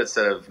outlets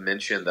that have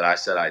mentioned that I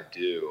said I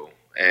do,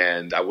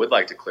 and I would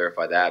like to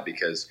clarify that,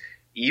 because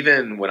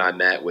even when I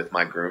met with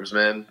my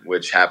groomsmen,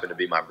 which happened to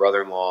be my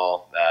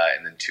brother-in-law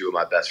and then three of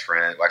my best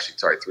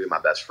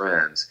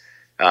friends,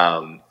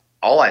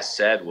 all I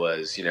said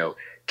was,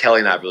 Kelly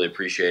and I really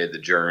appreciated the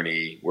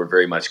journey. We're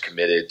very much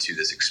committed to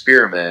this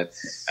experiment,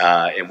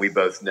 and we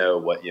both know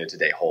what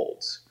today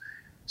holds.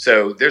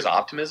 So there's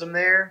optimism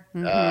there,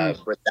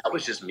 but that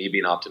was just me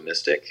being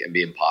optimistic and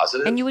being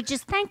positive. And you were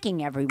just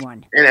thanking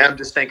everyone And I'm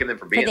just thanking them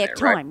for for being their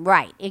there, time.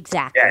 Right,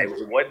 exactly. Yeah,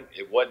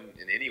 it wasn't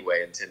in any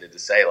way intended to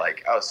say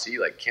like, oh, see,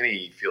 like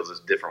Kenny feels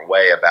a different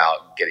way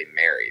about getting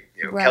married.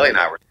 Right. Kelly and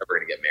I were never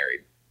going to get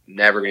married.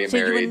 Never going to get So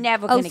married. you were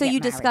never Oh, going to so get you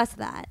married. discussed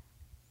that.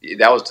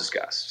 That was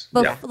discussed.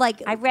 Yeah.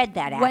 Like, I read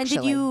that, when actually.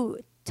 did you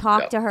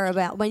talk to her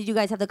about? When did you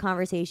guys have the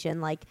conversation?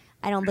 Like,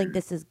 I don't think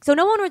this is. So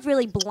no one was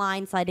really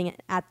blindsiding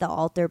at the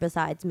altar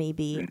besides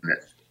maybe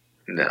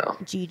No.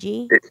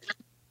 Gigi.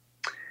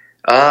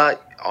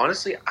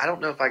 Honestly, I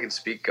don't know if I can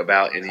speak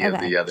about any of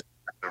Okay. the other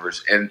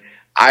members, and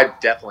I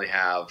definitely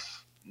have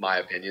my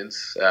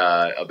opinions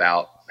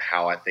about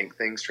how I think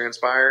things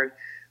transpired.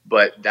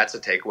 But that's a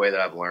takeaway that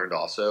I've learned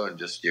also, and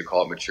just you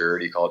call it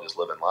maturity, call it just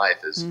living life.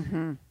 Is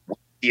we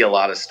see a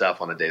lot of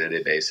stuff on a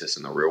day-to-day basis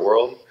in the real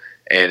world,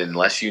 and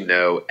unless you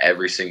know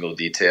every single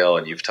detail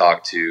and you've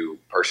talked to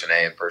person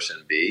A and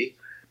person B,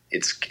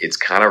 it's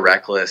kind of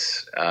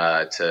reckless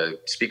to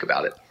speak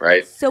about it,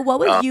 right? So what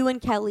was you and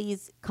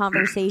Kelly's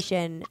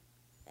conversation,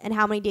 and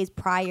how many days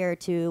prior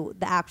to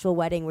the actual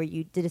wedding where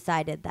you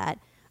decided that,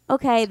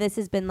 okay, this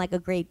has been like a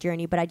great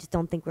journey, but I just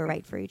don't think we're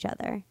right for each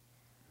other?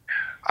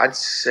 I'd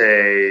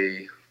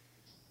say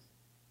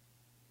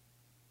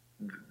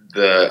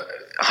the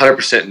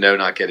 100% no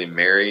not getting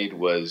married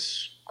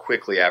was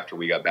quickly after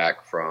we got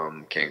back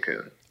from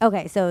Cancun.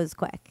 Okay, so it was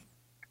quick.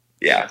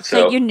 Yeah.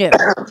 So you knew.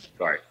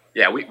 Sorry.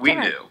 Yeah, we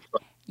knew.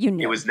 You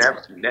knew. It was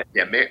never.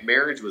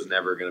 Marriage was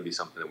never going to be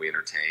something that we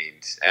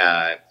entertained.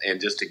 And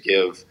just to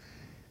give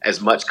as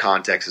much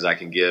context as I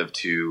can give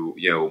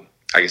to,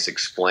 I guess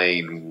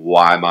explain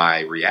why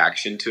my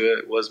reaction to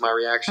it was my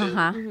reaction.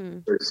 Uh-huh.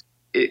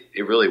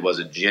 It really was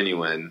a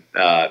genuine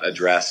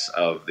address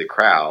of the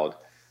crowd,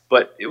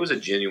 but it was a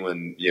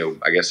genuine,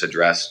 I guess,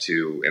 address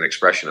to an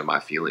expression of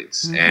my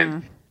feelings.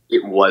 And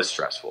it was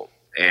stressful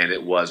and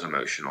it was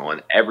emotional,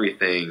 and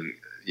everything,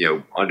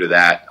 under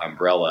that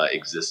umbrella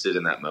existed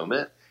in that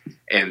moment.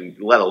 And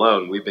let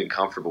alone, we've been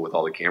comfortable with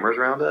all the cameras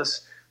around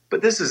us,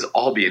 but this is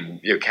all being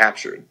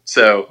captured.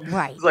 So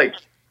Right. it's like,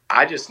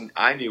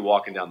 I knew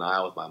walking down the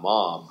aisle with my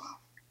mom,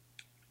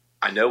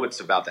 I know what's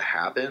about to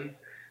happen,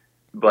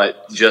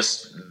 but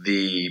just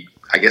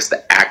I guess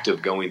the act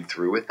of going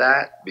through with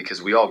that,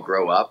 because we all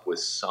grow up with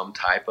some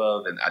type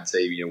of, and I'd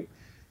say,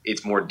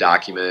 it's more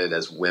documented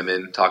as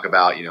women talk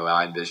about,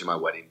 I envision my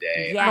wedding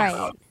day. And Yes.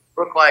 Right.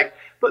 look like,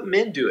 but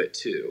men do it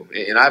too.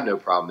 And I have no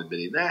problem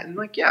admitting that. And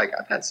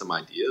I've had some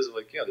ideas of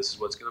this is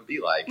what's going to be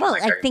like. Well,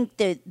 And, I think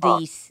and-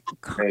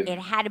 it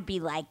had to be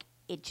like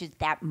it's just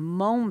that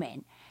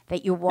moment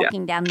that you're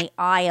walking down the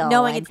aisle,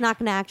 Knowing and- it's not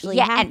going to actually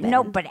yeah, happen.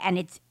 and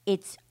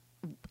it's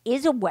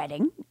is a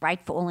wedding, right,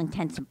 for all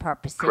intents and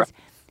purposes. Correct.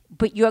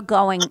 But you're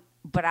going,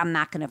 but I'm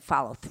not going to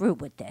follow through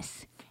with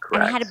this.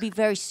 And it had to Correct. be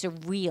very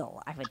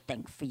surreal, I would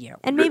think, for you.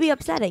 And maybe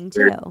upsetting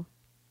too.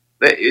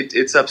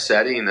 It's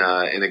upsetting.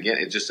 And again,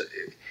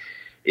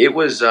 it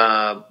was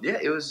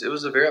it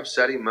was a very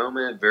upsetting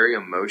moment, very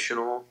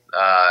emotional,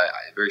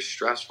 very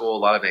stressful, a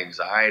lot of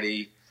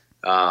anxiety.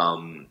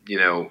 And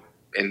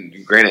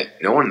granted,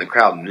 no one in the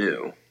crowd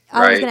knew. I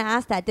was Right? going to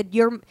ask that.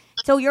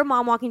 So your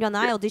mom walking down the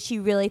aisle, did she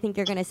really think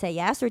you're going to say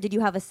yes, or did you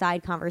have a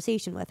side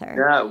conversation with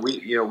her?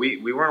 Yeah,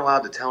 we weren't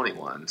allowed to tell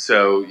anyone.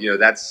 So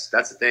that's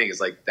the thing,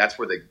 is that's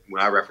where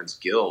when I reference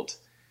guilt,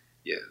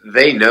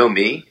 they know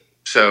me,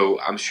 so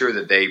I'm sure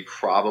that they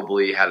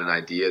probably had an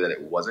idea that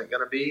it wasn't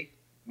going to be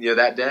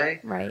that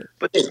day, Right.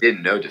 but they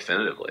didn't know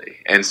definitively.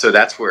 And so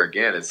that's where,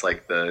 again, it's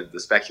like the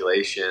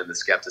speculation, the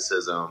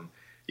skepticism.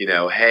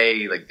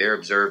 Hey, they're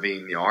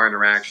observing our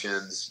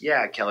interactions.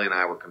 Yeah, Kelly and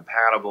I were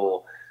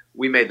compatible.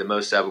 We made the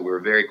most of it. We were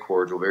very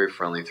cordial, very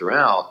friendly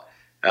throughout.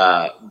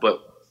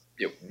 But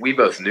we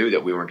both knew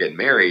that we weren't getting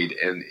married,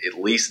 and at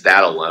least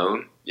that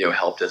alone,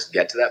 helped us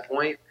get to that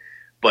point.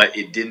 But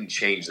it didn't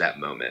change that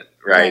moment,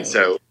 right? Right.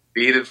 So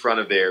being in front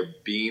of there,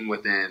 being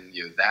within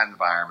that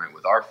environment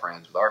with our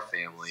friends, with our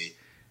family.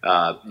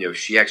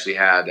 She actually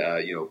had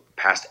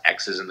past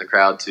exes in the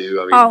crowd too.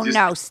 I mean, Oh, just-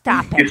 no,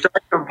 stop You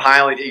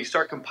it.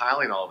 start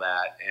compiling all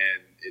that,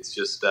 and it's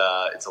just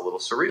it's a little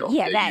surreal.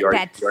 Yeah, You already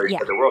that's- said yeah.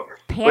 the world.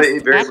 Past But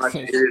it very much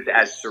exes. is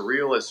as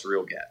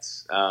surreal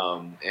gets.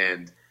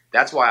 And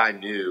that's why I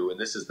knew, and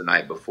this is the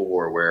night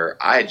before, where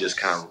I had just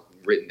kind of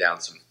written down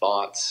some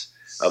thoughts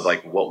of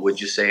what would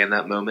you say in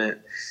that moment,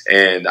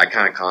 and I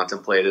kind of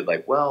contemplated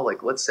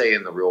let's say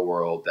in the real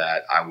world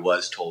that I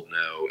was told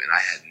no and I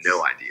had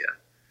no idea.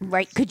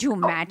 Right? Could you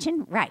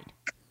imagine? Right.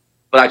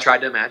 But I tried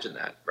to imagine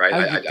that, right? Oh,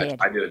 you I did.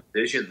 tried to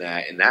envision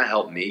that, and that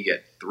helped me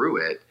get through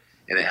it,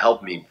 and it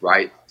helped me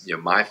write,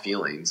 my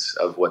feelings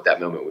of what that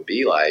moment would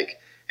be like.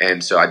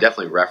 And so I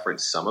definitely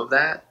referenced some of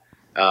that.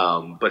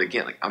 But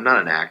again, I'm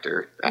not an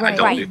actor. I Right.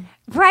 don't Right.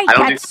 do Right. I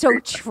don't That's do- so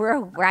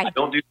true. Right. I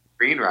don't do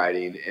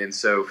screenwriting, and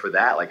so for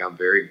that, I'm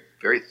very,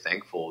 very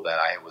thankful that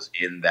I was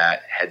in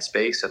that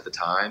headspace at the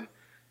time.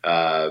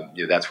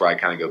 That's where I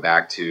kind of go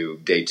back to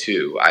day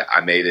two.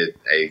 I made it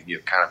a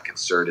kind of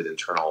concerted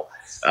internal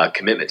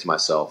commitment to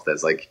myself.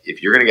 That's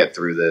if you're going to get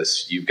through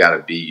this, you've got to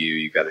be you.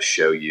 You've got to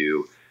show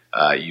you.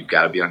 You've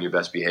got to be on your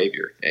best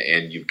behavior,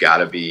 and you've got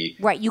to be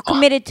Right. You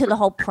committed to the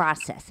whole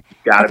process.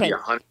 got to Okay. be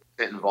 100%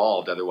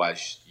 involved.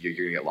 Otherwise, you're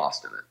going to get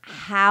lost in it.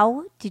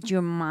 How did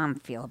your mom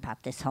feel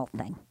about this whole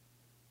thing?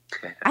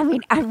 I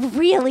mean, I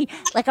really,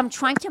 I'm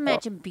trying to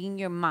imagine being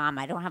your mom.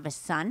 I don't have a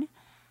son,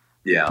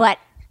 Yeah, but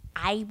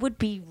I would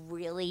be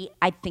really,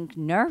 I think,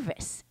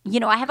 nervous.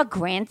 I have a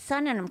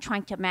grandson, and I'm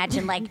trying to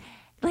imagine,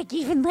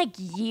 even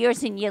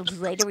years and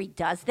years later, he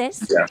does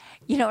this. Yeah.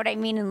 You know what I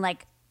mean? And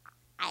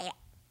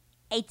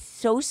it's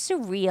so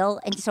surreal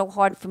and so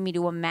hard for me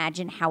to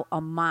imagine how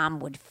a mom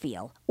would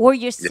feel, or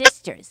your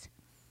sisters.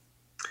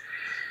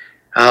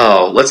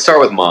 Oh, let's start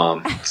with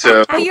mom.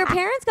 So But your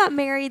parents got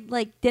married,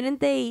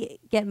 didn't they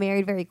get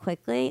married very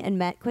quickly and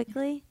met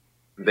quickly?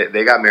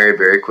 they got married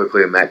very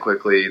quickly and met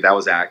quickly. That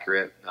was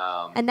accurate.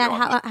 And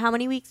that how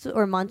many weeks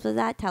or months was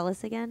that? Tell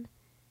us again.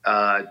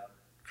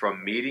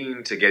 From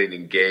meeting to getting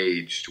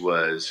engaged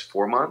was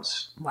 4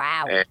 months.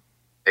 Wow. And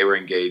they were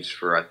engaged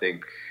for, I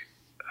think,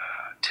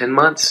 10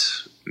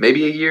 months,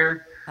 maybe a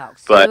year. Oh,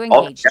 so but you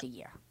were engaged a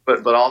year.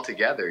 But all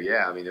together,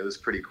 yeah. I mean, it was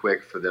pretty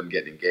quick for them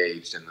getting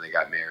engaged, and then they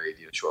got married,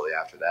 shortly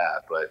after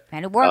that. But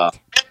And it worked.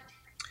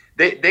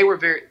 they were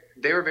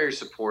very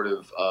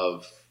supportive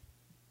of,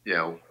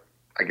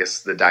 I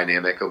guess the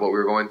dynamic of what we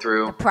were going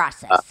through. The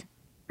process.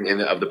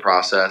 Of the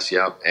process,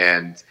 yep.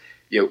 And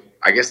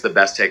I guess the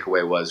best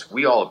takeaway was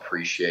we all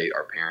appreciate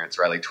our parents,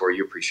 right? Like Tori,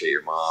 you appreciate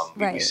your mom.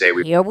 We Right. say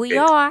we Here we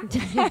are.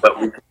 but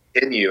we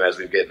continue as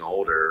we've gotten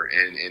older,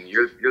 and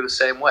you're the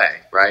same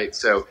way, right?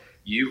 So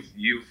you've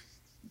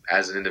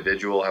as an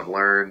individual have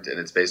learned, and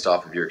it's based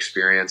off of your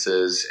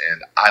experiences.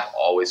 And I've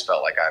always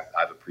felt like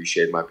I've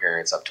appreciated my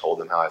parents. I've told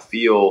them how I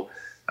feel.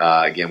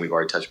 Again, we've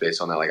already touched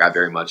base on that. I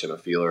very much am a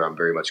feeler. I'm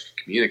very much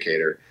a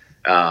communicator.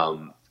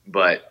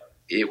 But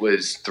it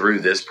was through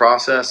this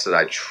process that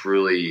I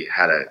truly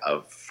had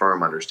a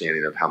firm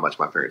understanding of how much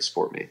my parents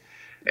support me,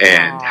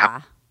 and how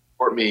Aw.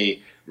 support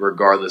me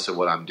regardless of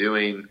what I'm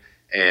doing.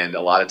 And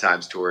a lot of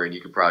times, Tori, and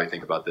you can probably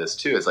think about this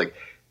too, it's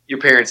your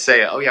parents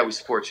say, "Oh yeah, we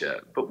support you,"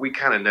 but we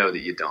kind of know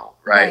that you don't,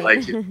 right? Right.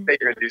 You say you're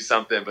going to do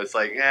something, but it's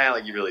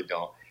you really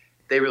don't.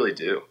 They really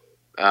do.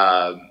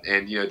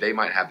 And, they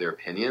might have their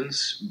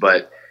opinions,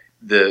 but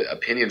the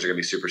opinions are going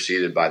to be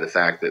superseded by the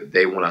fact that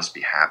they want us to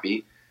be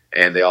happy.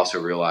 And they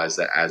also realize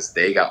that as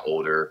they got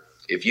older,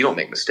 if you don't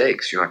make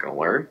mistakes, you're not going to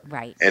learn.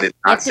 Right. And it's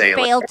You have not to saying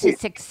fail like, to hey,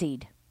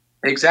 succeed.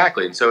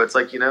 exactly. And so it's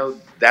like,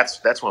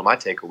 that's one of my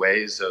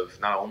takeaways of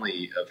not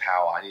only of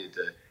how I needed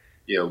to,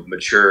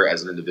 mature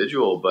as an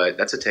individual, but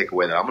that's a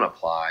takeaway that I'm going to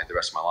apply the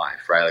rest of my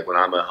life, right? Like when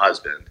I'm a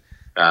husband,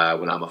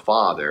 when I'm a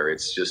father,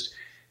 it's just,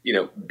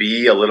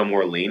 be a little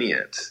more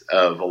lenient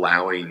of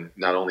allowing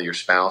not only your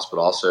spouse, but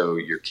also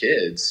your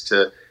kids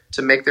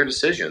to make their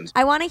decisions.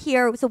 I want to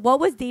hear. So, what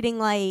was dating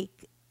like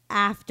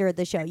after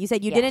the show? You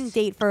said you Yes. didn't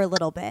date for a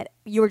little bit.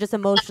 You were just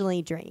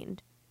emotionally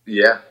drained.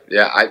 Yeah.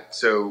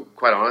 So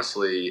quite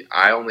honestly,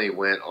 I only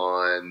went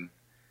on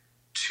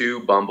 2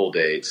 Bumble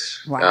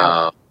dates.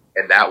 Wow.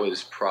 And that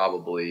was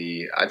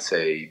probably, I'd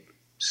say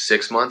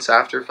 6 months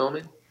after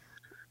filming.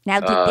 Now,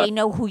 did they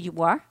know who you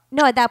were?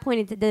 No, at that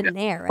point it didn't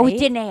air, right? Oh, it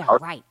didn't air.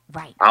 Right.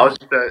 I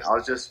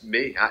was just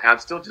me. I'm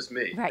still just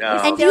me. Right. And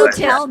Still do you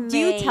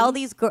just tell me.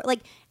 these girls, like,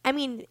 I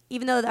mean,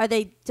 even though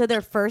so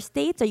their first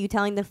dates, are you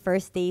telling the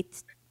first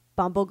dates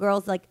Bumble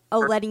girls, like,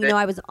 letting you know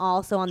I was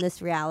also on this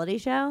reality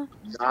show?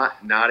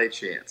 Not a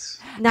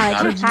chance.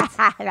 Not a chance.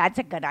 That's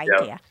a good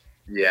idea.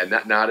 Yeah,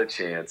 not a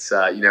chance.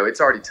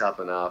 It's already tough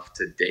enough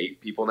to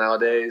date people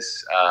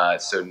nowadays.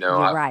 So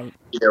no, You're right.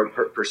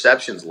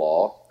 Perception's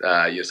law.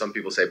 Some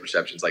people say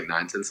perception's like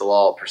 9/10 of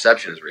law.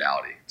 Perception is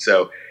reality.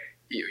 So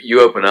you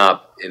open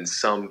up in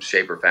some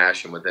shape or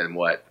fashion within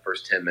the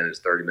first 10 minutes,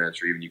 30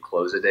 minutes, or even you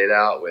close a date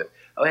out with,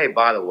 oh, hey,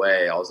 by the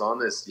way, I was on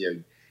this,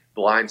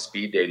 blind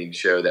speed dating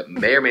show that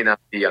may or may not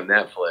be on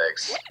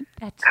Netflix.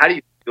 How do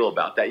you feel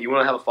about that? You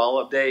want to have a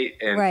follow-up date?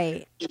 And,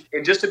 Right.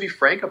 And just to be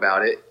frank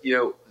about it,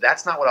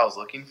 that's not what I was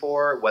looking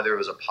for, whether it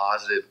was a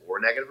positive or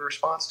negative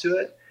response to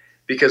it.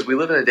 Because we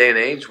live in a day and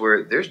age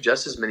where there's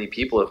just as many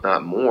people, if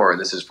not more, and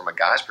this is from a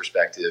guy's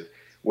perspective,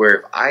 where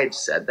if I had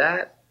said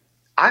that,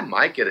 I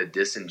might get a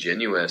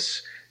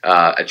disingenuous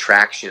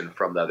attraction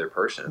from the other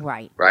person.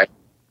 Right. Right?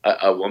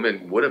 A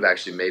woman would have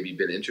actually maybe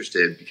been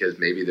interested because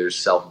maybe there's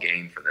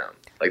self-gain for them.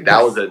 Like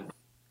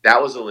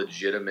that was a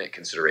legitimate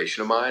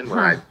consideration of mine when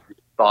I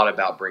thought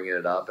about bringing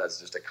it up as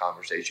just a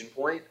conversation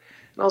point.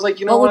 And I was like,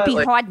 you know Well, what? it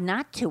would be hard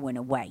not to, in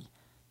a way.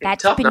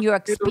 That's tough been not your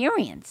to.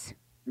 experience.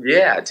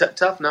 Yeah,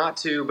 tough not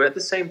to. But at the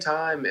same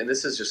time, and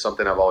this is just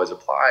something I've always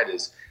applied,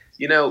 is,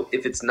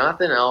 if it's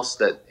nothing else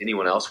that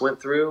anyone else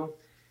went through,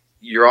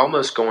 you're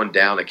almost going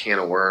down a can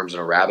of worms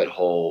and a rabbit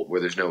hole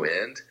where there's no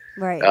end.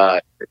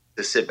 Right.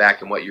 To sit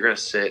back and you're going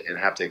to sit and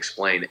have to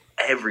explain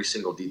every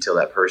single detail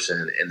of that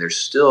person, and they're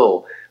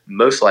still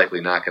most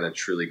likely not going to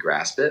truly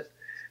grasp it.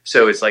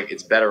 So it's like,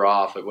 it's better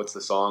off. Like, what's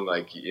the song?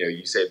 Like,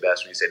 you say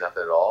best when you say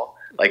nothing at all.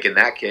 Like in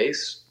that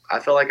case, I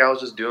felt like I was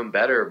just doing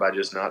better by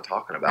just not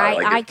talking about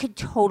it. Like I could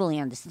totally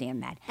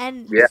understand that.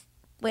 And Yeah.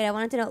 wait, I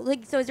wanted to know,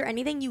 so is there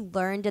anything you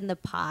learned in the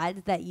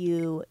pods that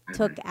you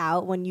took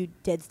out when you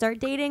did start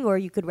dating, or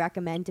you could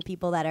recommend to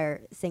people that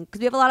are single? Because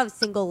we have a lot of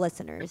single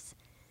listeners.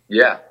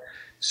 Yeah.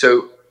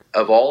 So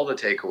of all the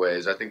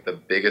takeaways, I think the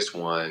biggest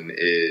one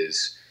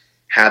is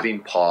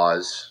having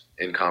pause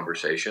in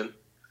conversation.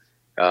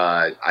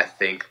 I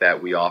think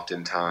that we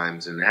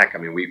oftentimes, and heck, I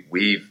mean,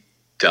 we've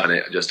done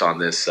it just on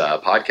this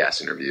podcast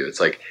interview.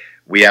 It's like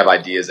we have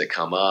ideas that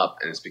come up,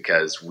 and it's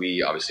because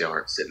we obviously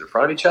aren't sitting in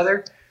front of each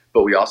other,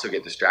 but we also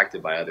get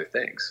distracted by other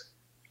things.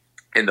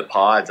 In the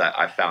pods,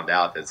 I found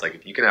out that it's like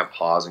if you can have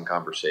pause in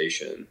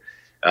conversation,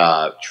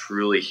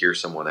 truly hear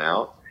someone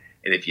out,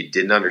 and if you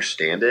didn't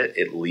understand it,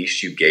 at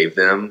least you gave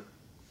them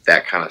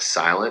that kind of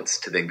silence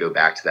to then go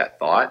back to that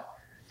thought,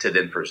 to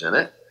then present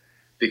it.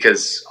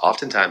 Because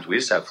oftentimes we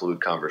just have fluid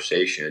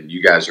conversation.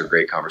 You guys are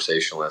great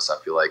conversationalists.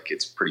 I feel like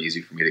it's pretty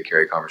easy for me to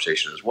carry a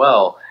conversation as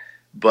well.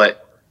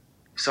 But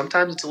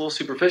sometimes it's a little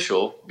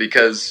superficial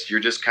because you're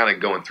just kind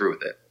of going through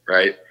with it,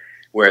 right?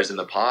 Whereas in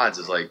the pods,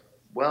 it's like,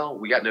 well,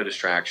 we got no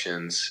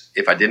distractions.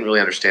 If I didn't really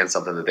understand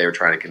something that they were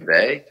trying to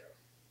convey,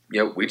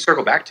 we'd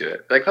circle back to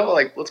it.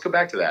 Let's go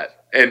back to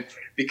that. And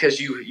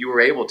because you were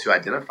able to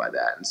identify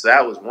that. And so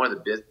that was one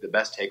of the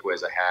best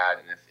takeaways I had.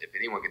 And if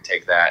anyone can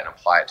take that and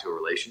apply it to a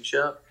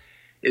relationship,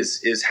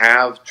 is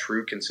have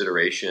true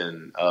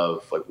consideration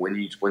of like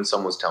when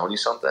someone's telling you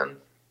something,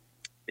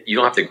 you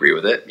don't have to agree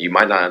with it. You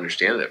might not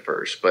understand it at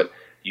first, but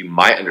you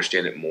might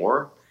understand it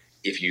more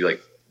if you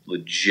like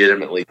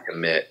legitimately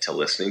commit to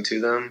listening to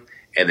them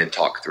and then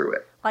talk through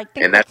it. I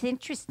think And that's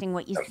interesting.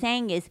 What you're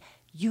saying is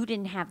you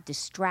didn't have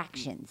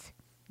distractions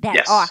that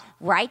Yes. are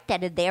right,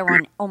 that are there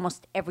on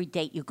almost every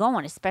date you go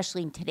on,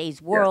 especially in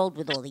today's world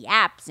with all the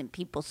apps and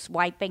people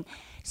swiping.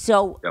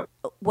 So Yep.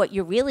 what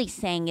you're really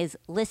saying is,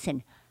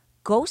 listen,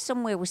 go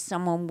somewhere with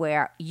someone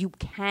where you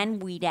can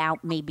weed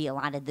out maybe a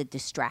lot of the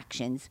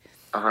distractions.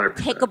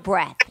 100%. Take a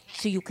breath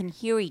so you can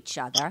hear each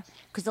other.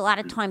 Because a lot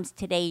of times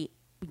today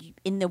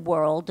in the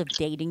world of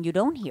dating, you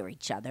don't hear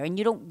each other and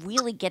you don't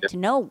really get to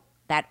know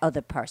that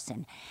other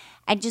person.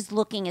 And just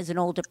looking as an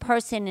older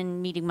person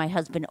and meeting my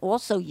husband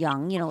also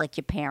young, like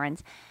your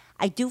parents,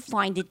 I do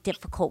find it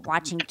difficult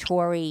watching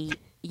Tori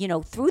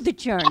through the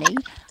journey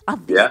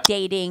of this Yeah.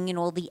 dating and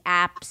all the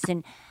apps,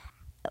 and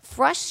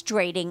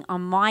frustrating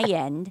on my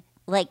end.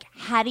 Like,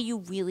 how do you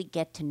really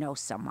get to know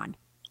someone?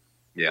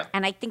 Yeah.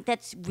 And I think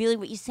that's really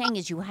what you're saying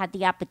is you had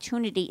the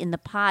opportunity in the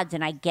pods,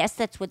 and I guess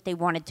that's what they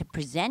wanted to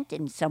present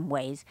in some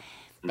ways,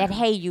 that,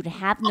 hey, you'd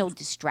have no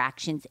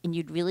distractions and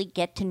you'd really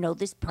get to know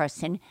this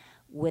person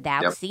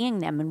without Yep. seeing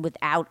them and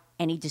without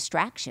any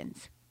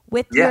distractions.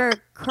 With Yeah. your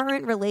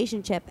current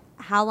relationship,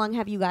 how long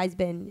have you guys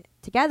been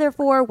together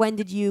for? When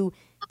did you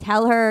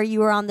tell her you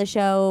were on the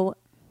show?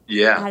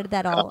 Yeah. How did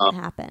that all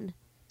happen?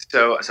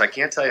 So I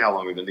can't tell you how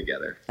long we've been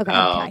together. Okay.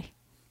 Okay.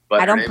 But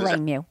I her don't name is-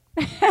 blame you.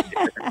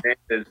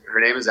 her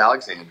name is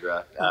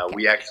Alexandra. Okay.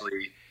 We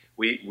actually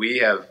we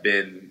have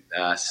been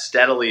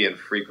steadily and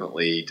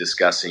frequently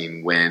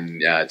discussing when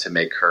to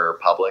make her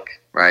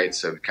public, right?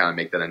 So kind of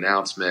make that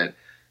announcement.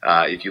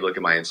 If you look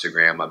at my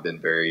Instagram, I've been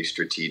very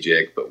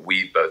strategic, but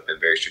we've both been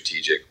very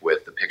strategic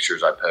with the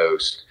pictures I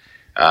post,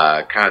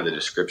 kind of the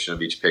description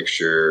of each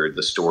picture,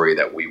 the story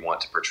that we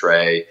want to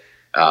portray.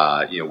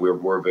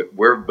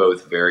 We're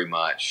both very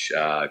much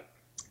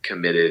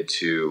committed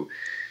to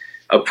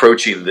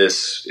approaching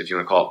this, if you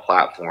want to call it,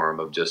 platform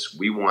of just,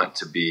 we want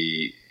to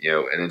be,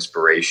 an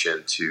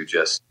inspiration to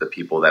just the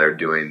people that are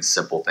doing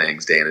simple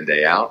things day in and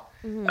day out,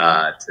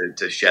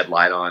 to shed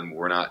light on.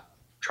 We're not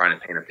trying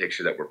to paint a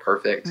picture that we're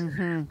perfect.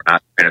 We're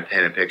not trying to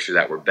paint a picture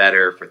that we're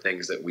better for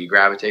things that we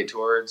gravitate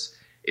towards.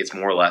 It's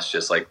more or less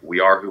just like, we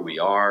are who we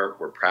are.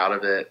 We're proud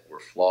of it. We're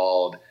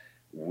flawed.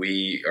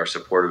 We are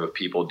supportive of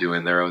people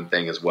doing their own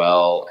thing as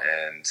well.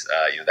 And,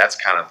 that's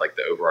kind of like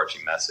the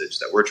overarching message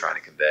that we're trying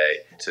to convey.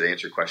 So to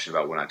answer your question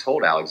about when I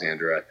told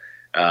Alexandra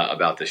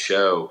about the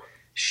show,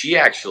 she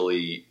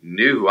actually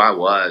knew who I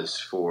was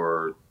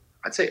for,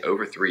 I'd say,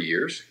 over 3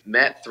 years.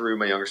 Met through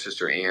my younger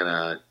sister,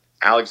 Anna.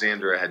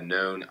 Alexandra had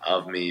known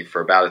of me for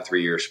about a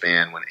 3-year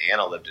span when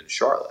Anna lived in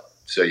Charlotte.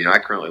 So, I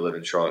currently live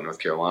in Charlotte, North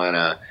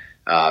Carolina.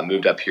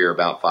 Moved up here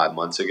about 5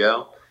 months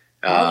ago.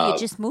 You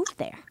just moved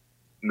there.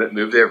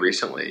 Moved there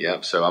recently.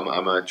 Yep. So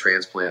I'm a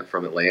transplant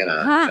from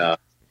Atlanta. Huh.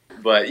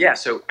 But yeah,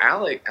 so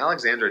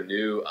Alexandra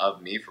knew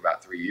of me for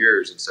about 3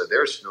 years, and so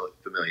there's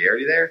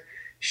familiarity there.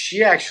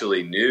 She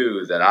actually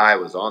knew that I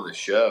was on the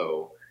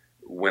show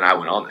when I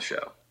went on the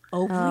show.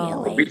 Oh,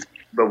 Oh. really?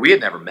 But we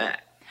had never met.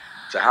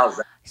 So how's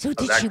that? So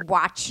did she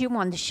watch you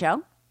on the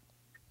show?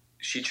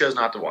 She chose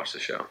not to watch the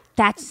show.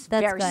 That's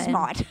That's very good.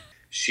 smart.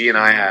 She and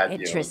I had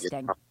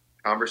Interesting.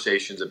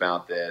 conversations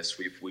about this.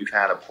 We've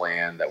had a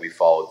plan that we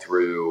followed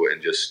through,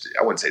 and just,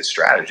 I wouldn't say it's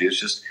strategy. It's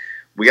just,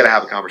 we got to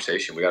have a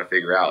conversation. We got to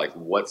figure out like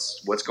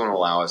what's going to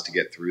allow us to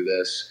get through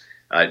this,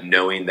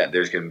 knowing that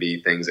there's going to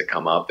be things that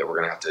come up that we're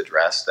going to have to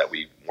address that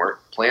we weren't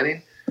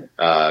planning.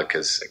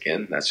 Because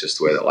again, that's just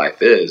the way that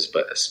life is.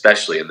 But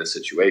especially in this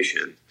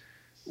situation,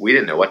 we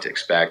didn't know what to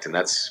expect, and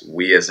that's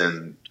we as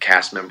in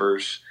cast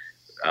members.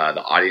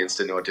 The audience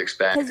didn't know what to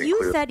expect. Because you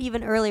including- said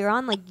even earlier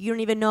on, like, you don't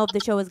even know if the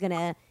show was going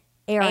to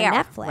air on Air,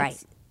 Netflix.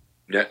 right.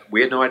 No,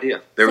 we had no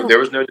idea. There So-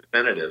 was no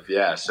definitive.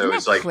 Yeah, so Isn't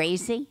it's that like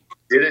crazy?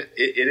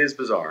 it is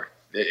bizarre.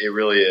 It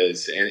really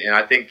is, and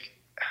I think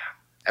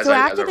So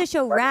after the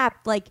show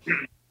wrapped, like,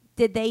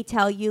 did they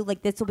tell you,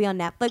 like, this will be on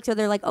Netflix? Or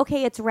they're like,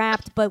 okay, it's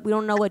wrapped, but we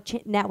don't know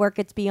what network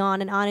it's be on,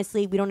 and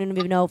honestly, we don't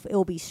even know if it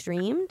will be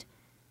streamed?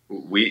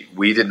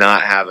 we did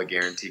not have a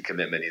guaranteed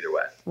commitment either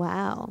way.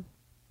 Wow.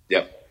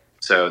 Yep.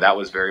 So that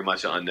was very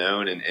much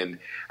unknown, and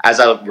as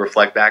I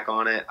reflect back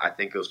on it, I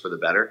think it was for the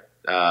better.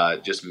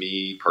 Just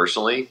me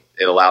personally,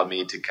 it allowed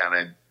me to kind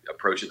of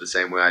approach it the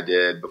same way I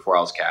did before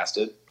I was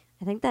casted.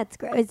 I think that's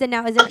great. Is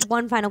there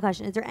one final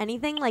question? Is there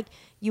anything, like,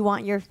 you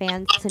want your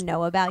fans to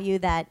know about you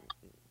that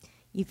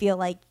you feel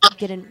like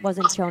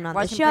wasn't shown on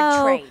Wasn't the show?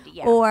 portrayed,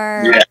 yeah.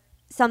 Or Yeah.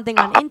 something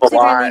on A Instagram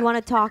lot. that you want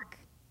to talk?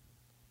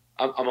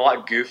 I'm a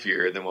lot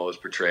goofier than what was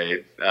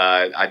portrayed.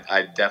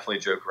 I definitely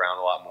joke around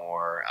a lot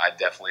more. I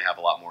definitely have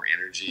a lot more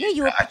energy. Yeah,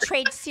 you were I think-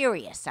 portrayed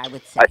serious, I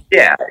would say.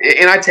 Yeah,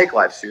 and I take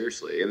life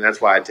seriously, and that's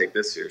why I take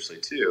this seriously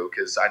too,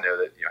 because I know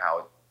that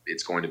how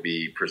it's going to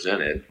be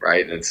presented,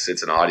 right? And it's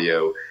an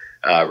audio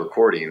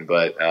recording,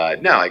 but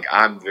no, like,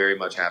 I'm very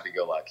much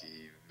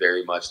happy-go-lucky,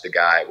 very much the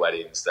guy at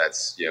weddings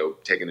that's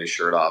taking his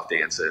shirt off,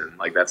 dancing.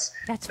 Like that's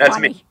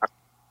funny. me.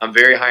 I'm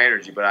very high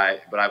energy, but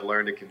I've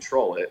learned to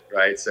control it,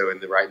 right? So in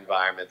the right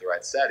environment, the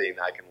right setting,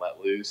 I can let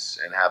loose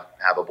and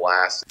have a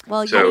blast.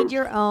 Well, So- you need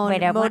your own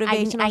Wait,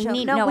 motivational show.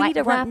 we need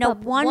to wrap up.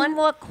 one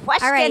more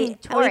question. All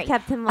right, Tori. we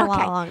kept him a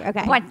lot longer.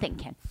 Okay. One thing,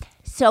 Ken.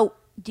 So,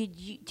 do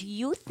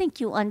you think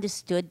you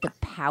understood the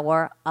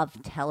power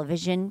of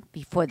television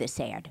before this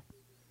aired?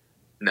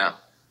 No,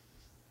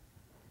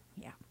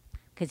 Yeah,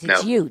 because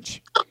it's No.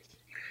 huge.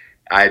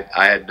 I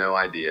had no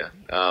idea,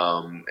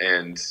 and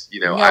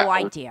No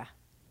idea.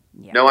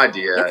 Yeah. no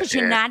idea. Because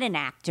you're and- not an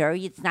actor.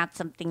 It's not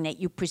something that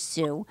you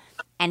pursue.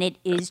 And it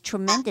is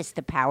tremendous,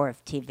 the power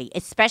of TV,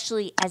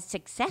 especially as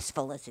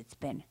successful as it's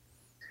been.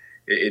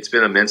 It's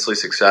been immensely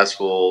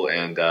successful,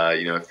 and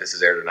if this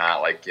is aired or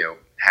not,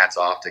 hats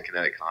off to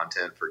Kinetic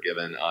Content for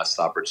giving us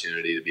the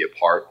opportunity to be a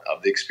part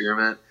of the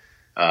experiment.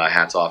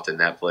 Hats off to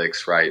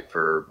Netflix, right,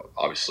 for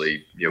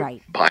obviously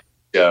Right. buying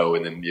show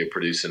and then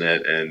producing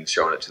it and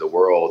showing it to the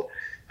world.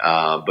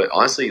 But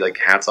honestly, like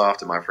hats off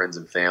to my friends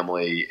and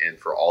family and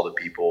for all the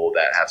people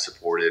that have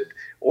supported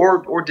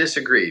or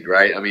disagreed.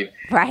 Right? I mean,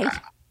 Right.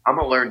 I'm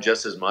gonna learn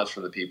just as much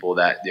from the people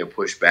that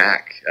push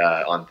back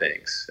on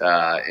things.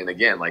 And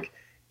again, like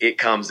it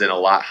comes in a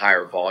lot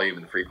higher volume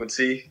and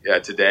frequency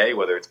today,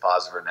 whether it's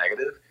positive or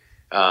negative.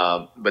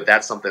 But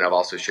that's something I've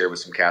also shared with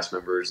some cast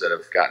members that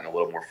have gotten a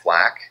little more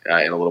flack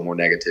and a little more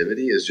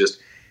negativity. Is just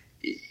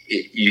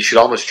you should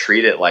almost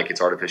treat it like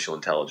it's artificial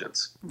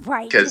intelligence.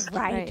 Right. 'Cause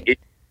Right.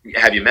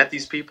 Have you met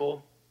these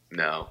people?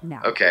 No. No.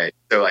 Okay.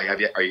 So like,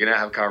 are you going to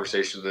have a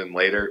conversation with them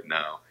later?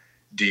 No.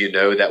 Do you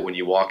know that when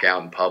you walk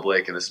out in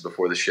public, and this is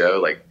before the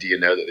show, like, do you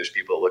know that there's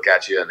people that look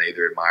at you and they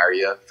either admire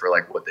you for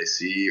like what they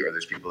see, or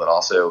there's people that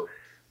also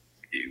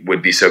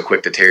would be so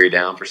quick to tear you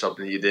down for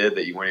something you did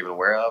that you weren't even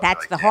aware of?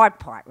 That's Like, the hard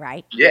part,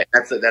 right? Yeah,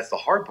 that's the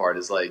hard part.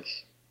 Is like,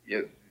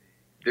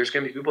 there's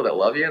going to be people that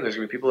love you, and there's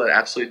going to be people that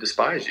absolutely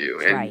despise you,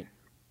 and Right.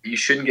 you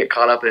shouldn't get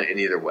caught up in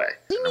either way.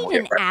 We And we'll need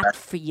an get right app back.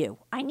 for you.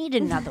 I need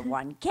another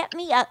one. Get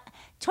me up.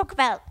 Talk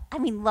about,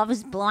 Love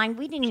is Blind.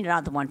 We need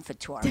another one for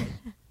Tori.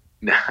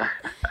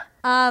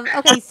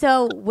 Okay,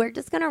 so we're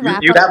just gonna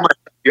wrap You up.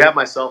 have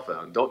my cell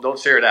phone. Don't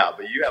share it out,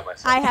 but you have my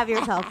cell I phone. have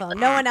your cell phone.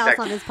 No one else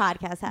on this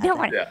podcast has No it.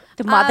 one. Yeah.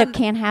 The mother Um,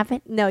 can't have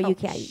it? No, you Oh,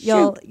 can't.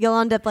 shoot. You'll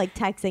end up like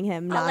texting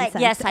him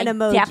nonsense Yes, I and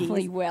emojis.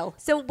 definitely will.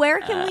 So where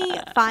can we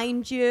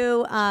find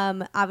you?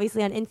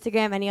 Obviously on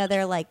Instagram. Any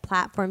other like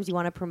platforms you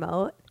want to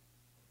promote?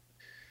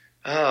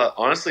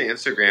 Honestly,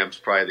 Instagram's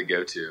probably the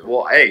go-to.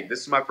 Well, hey, this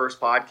is my first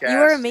podcast. You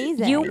were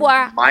amazing. You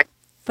were Might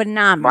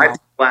phenomenal. be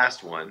my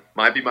last one.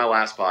 Might be my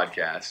last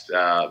podcast.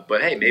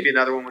 But hey, maybe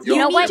another one with You you.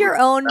 know need what? your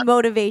own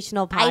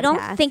motivational podcast. I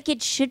don't think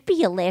it should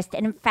be a list.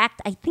 And in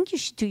fact, I think you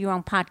should do your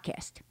own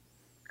podcast.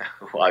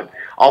 Well,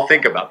 I'll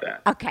think about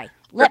that. Okay.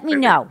 Let me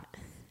know.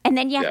 And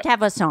then you have Yeah. to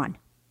have us on.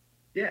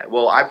 Yeah.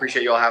 Well, I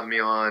appreciate you all having me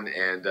on,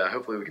 and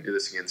hopefully we can do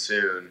this again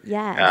soon.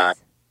 Yes.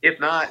 If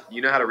not,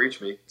 you know how to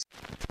reach me.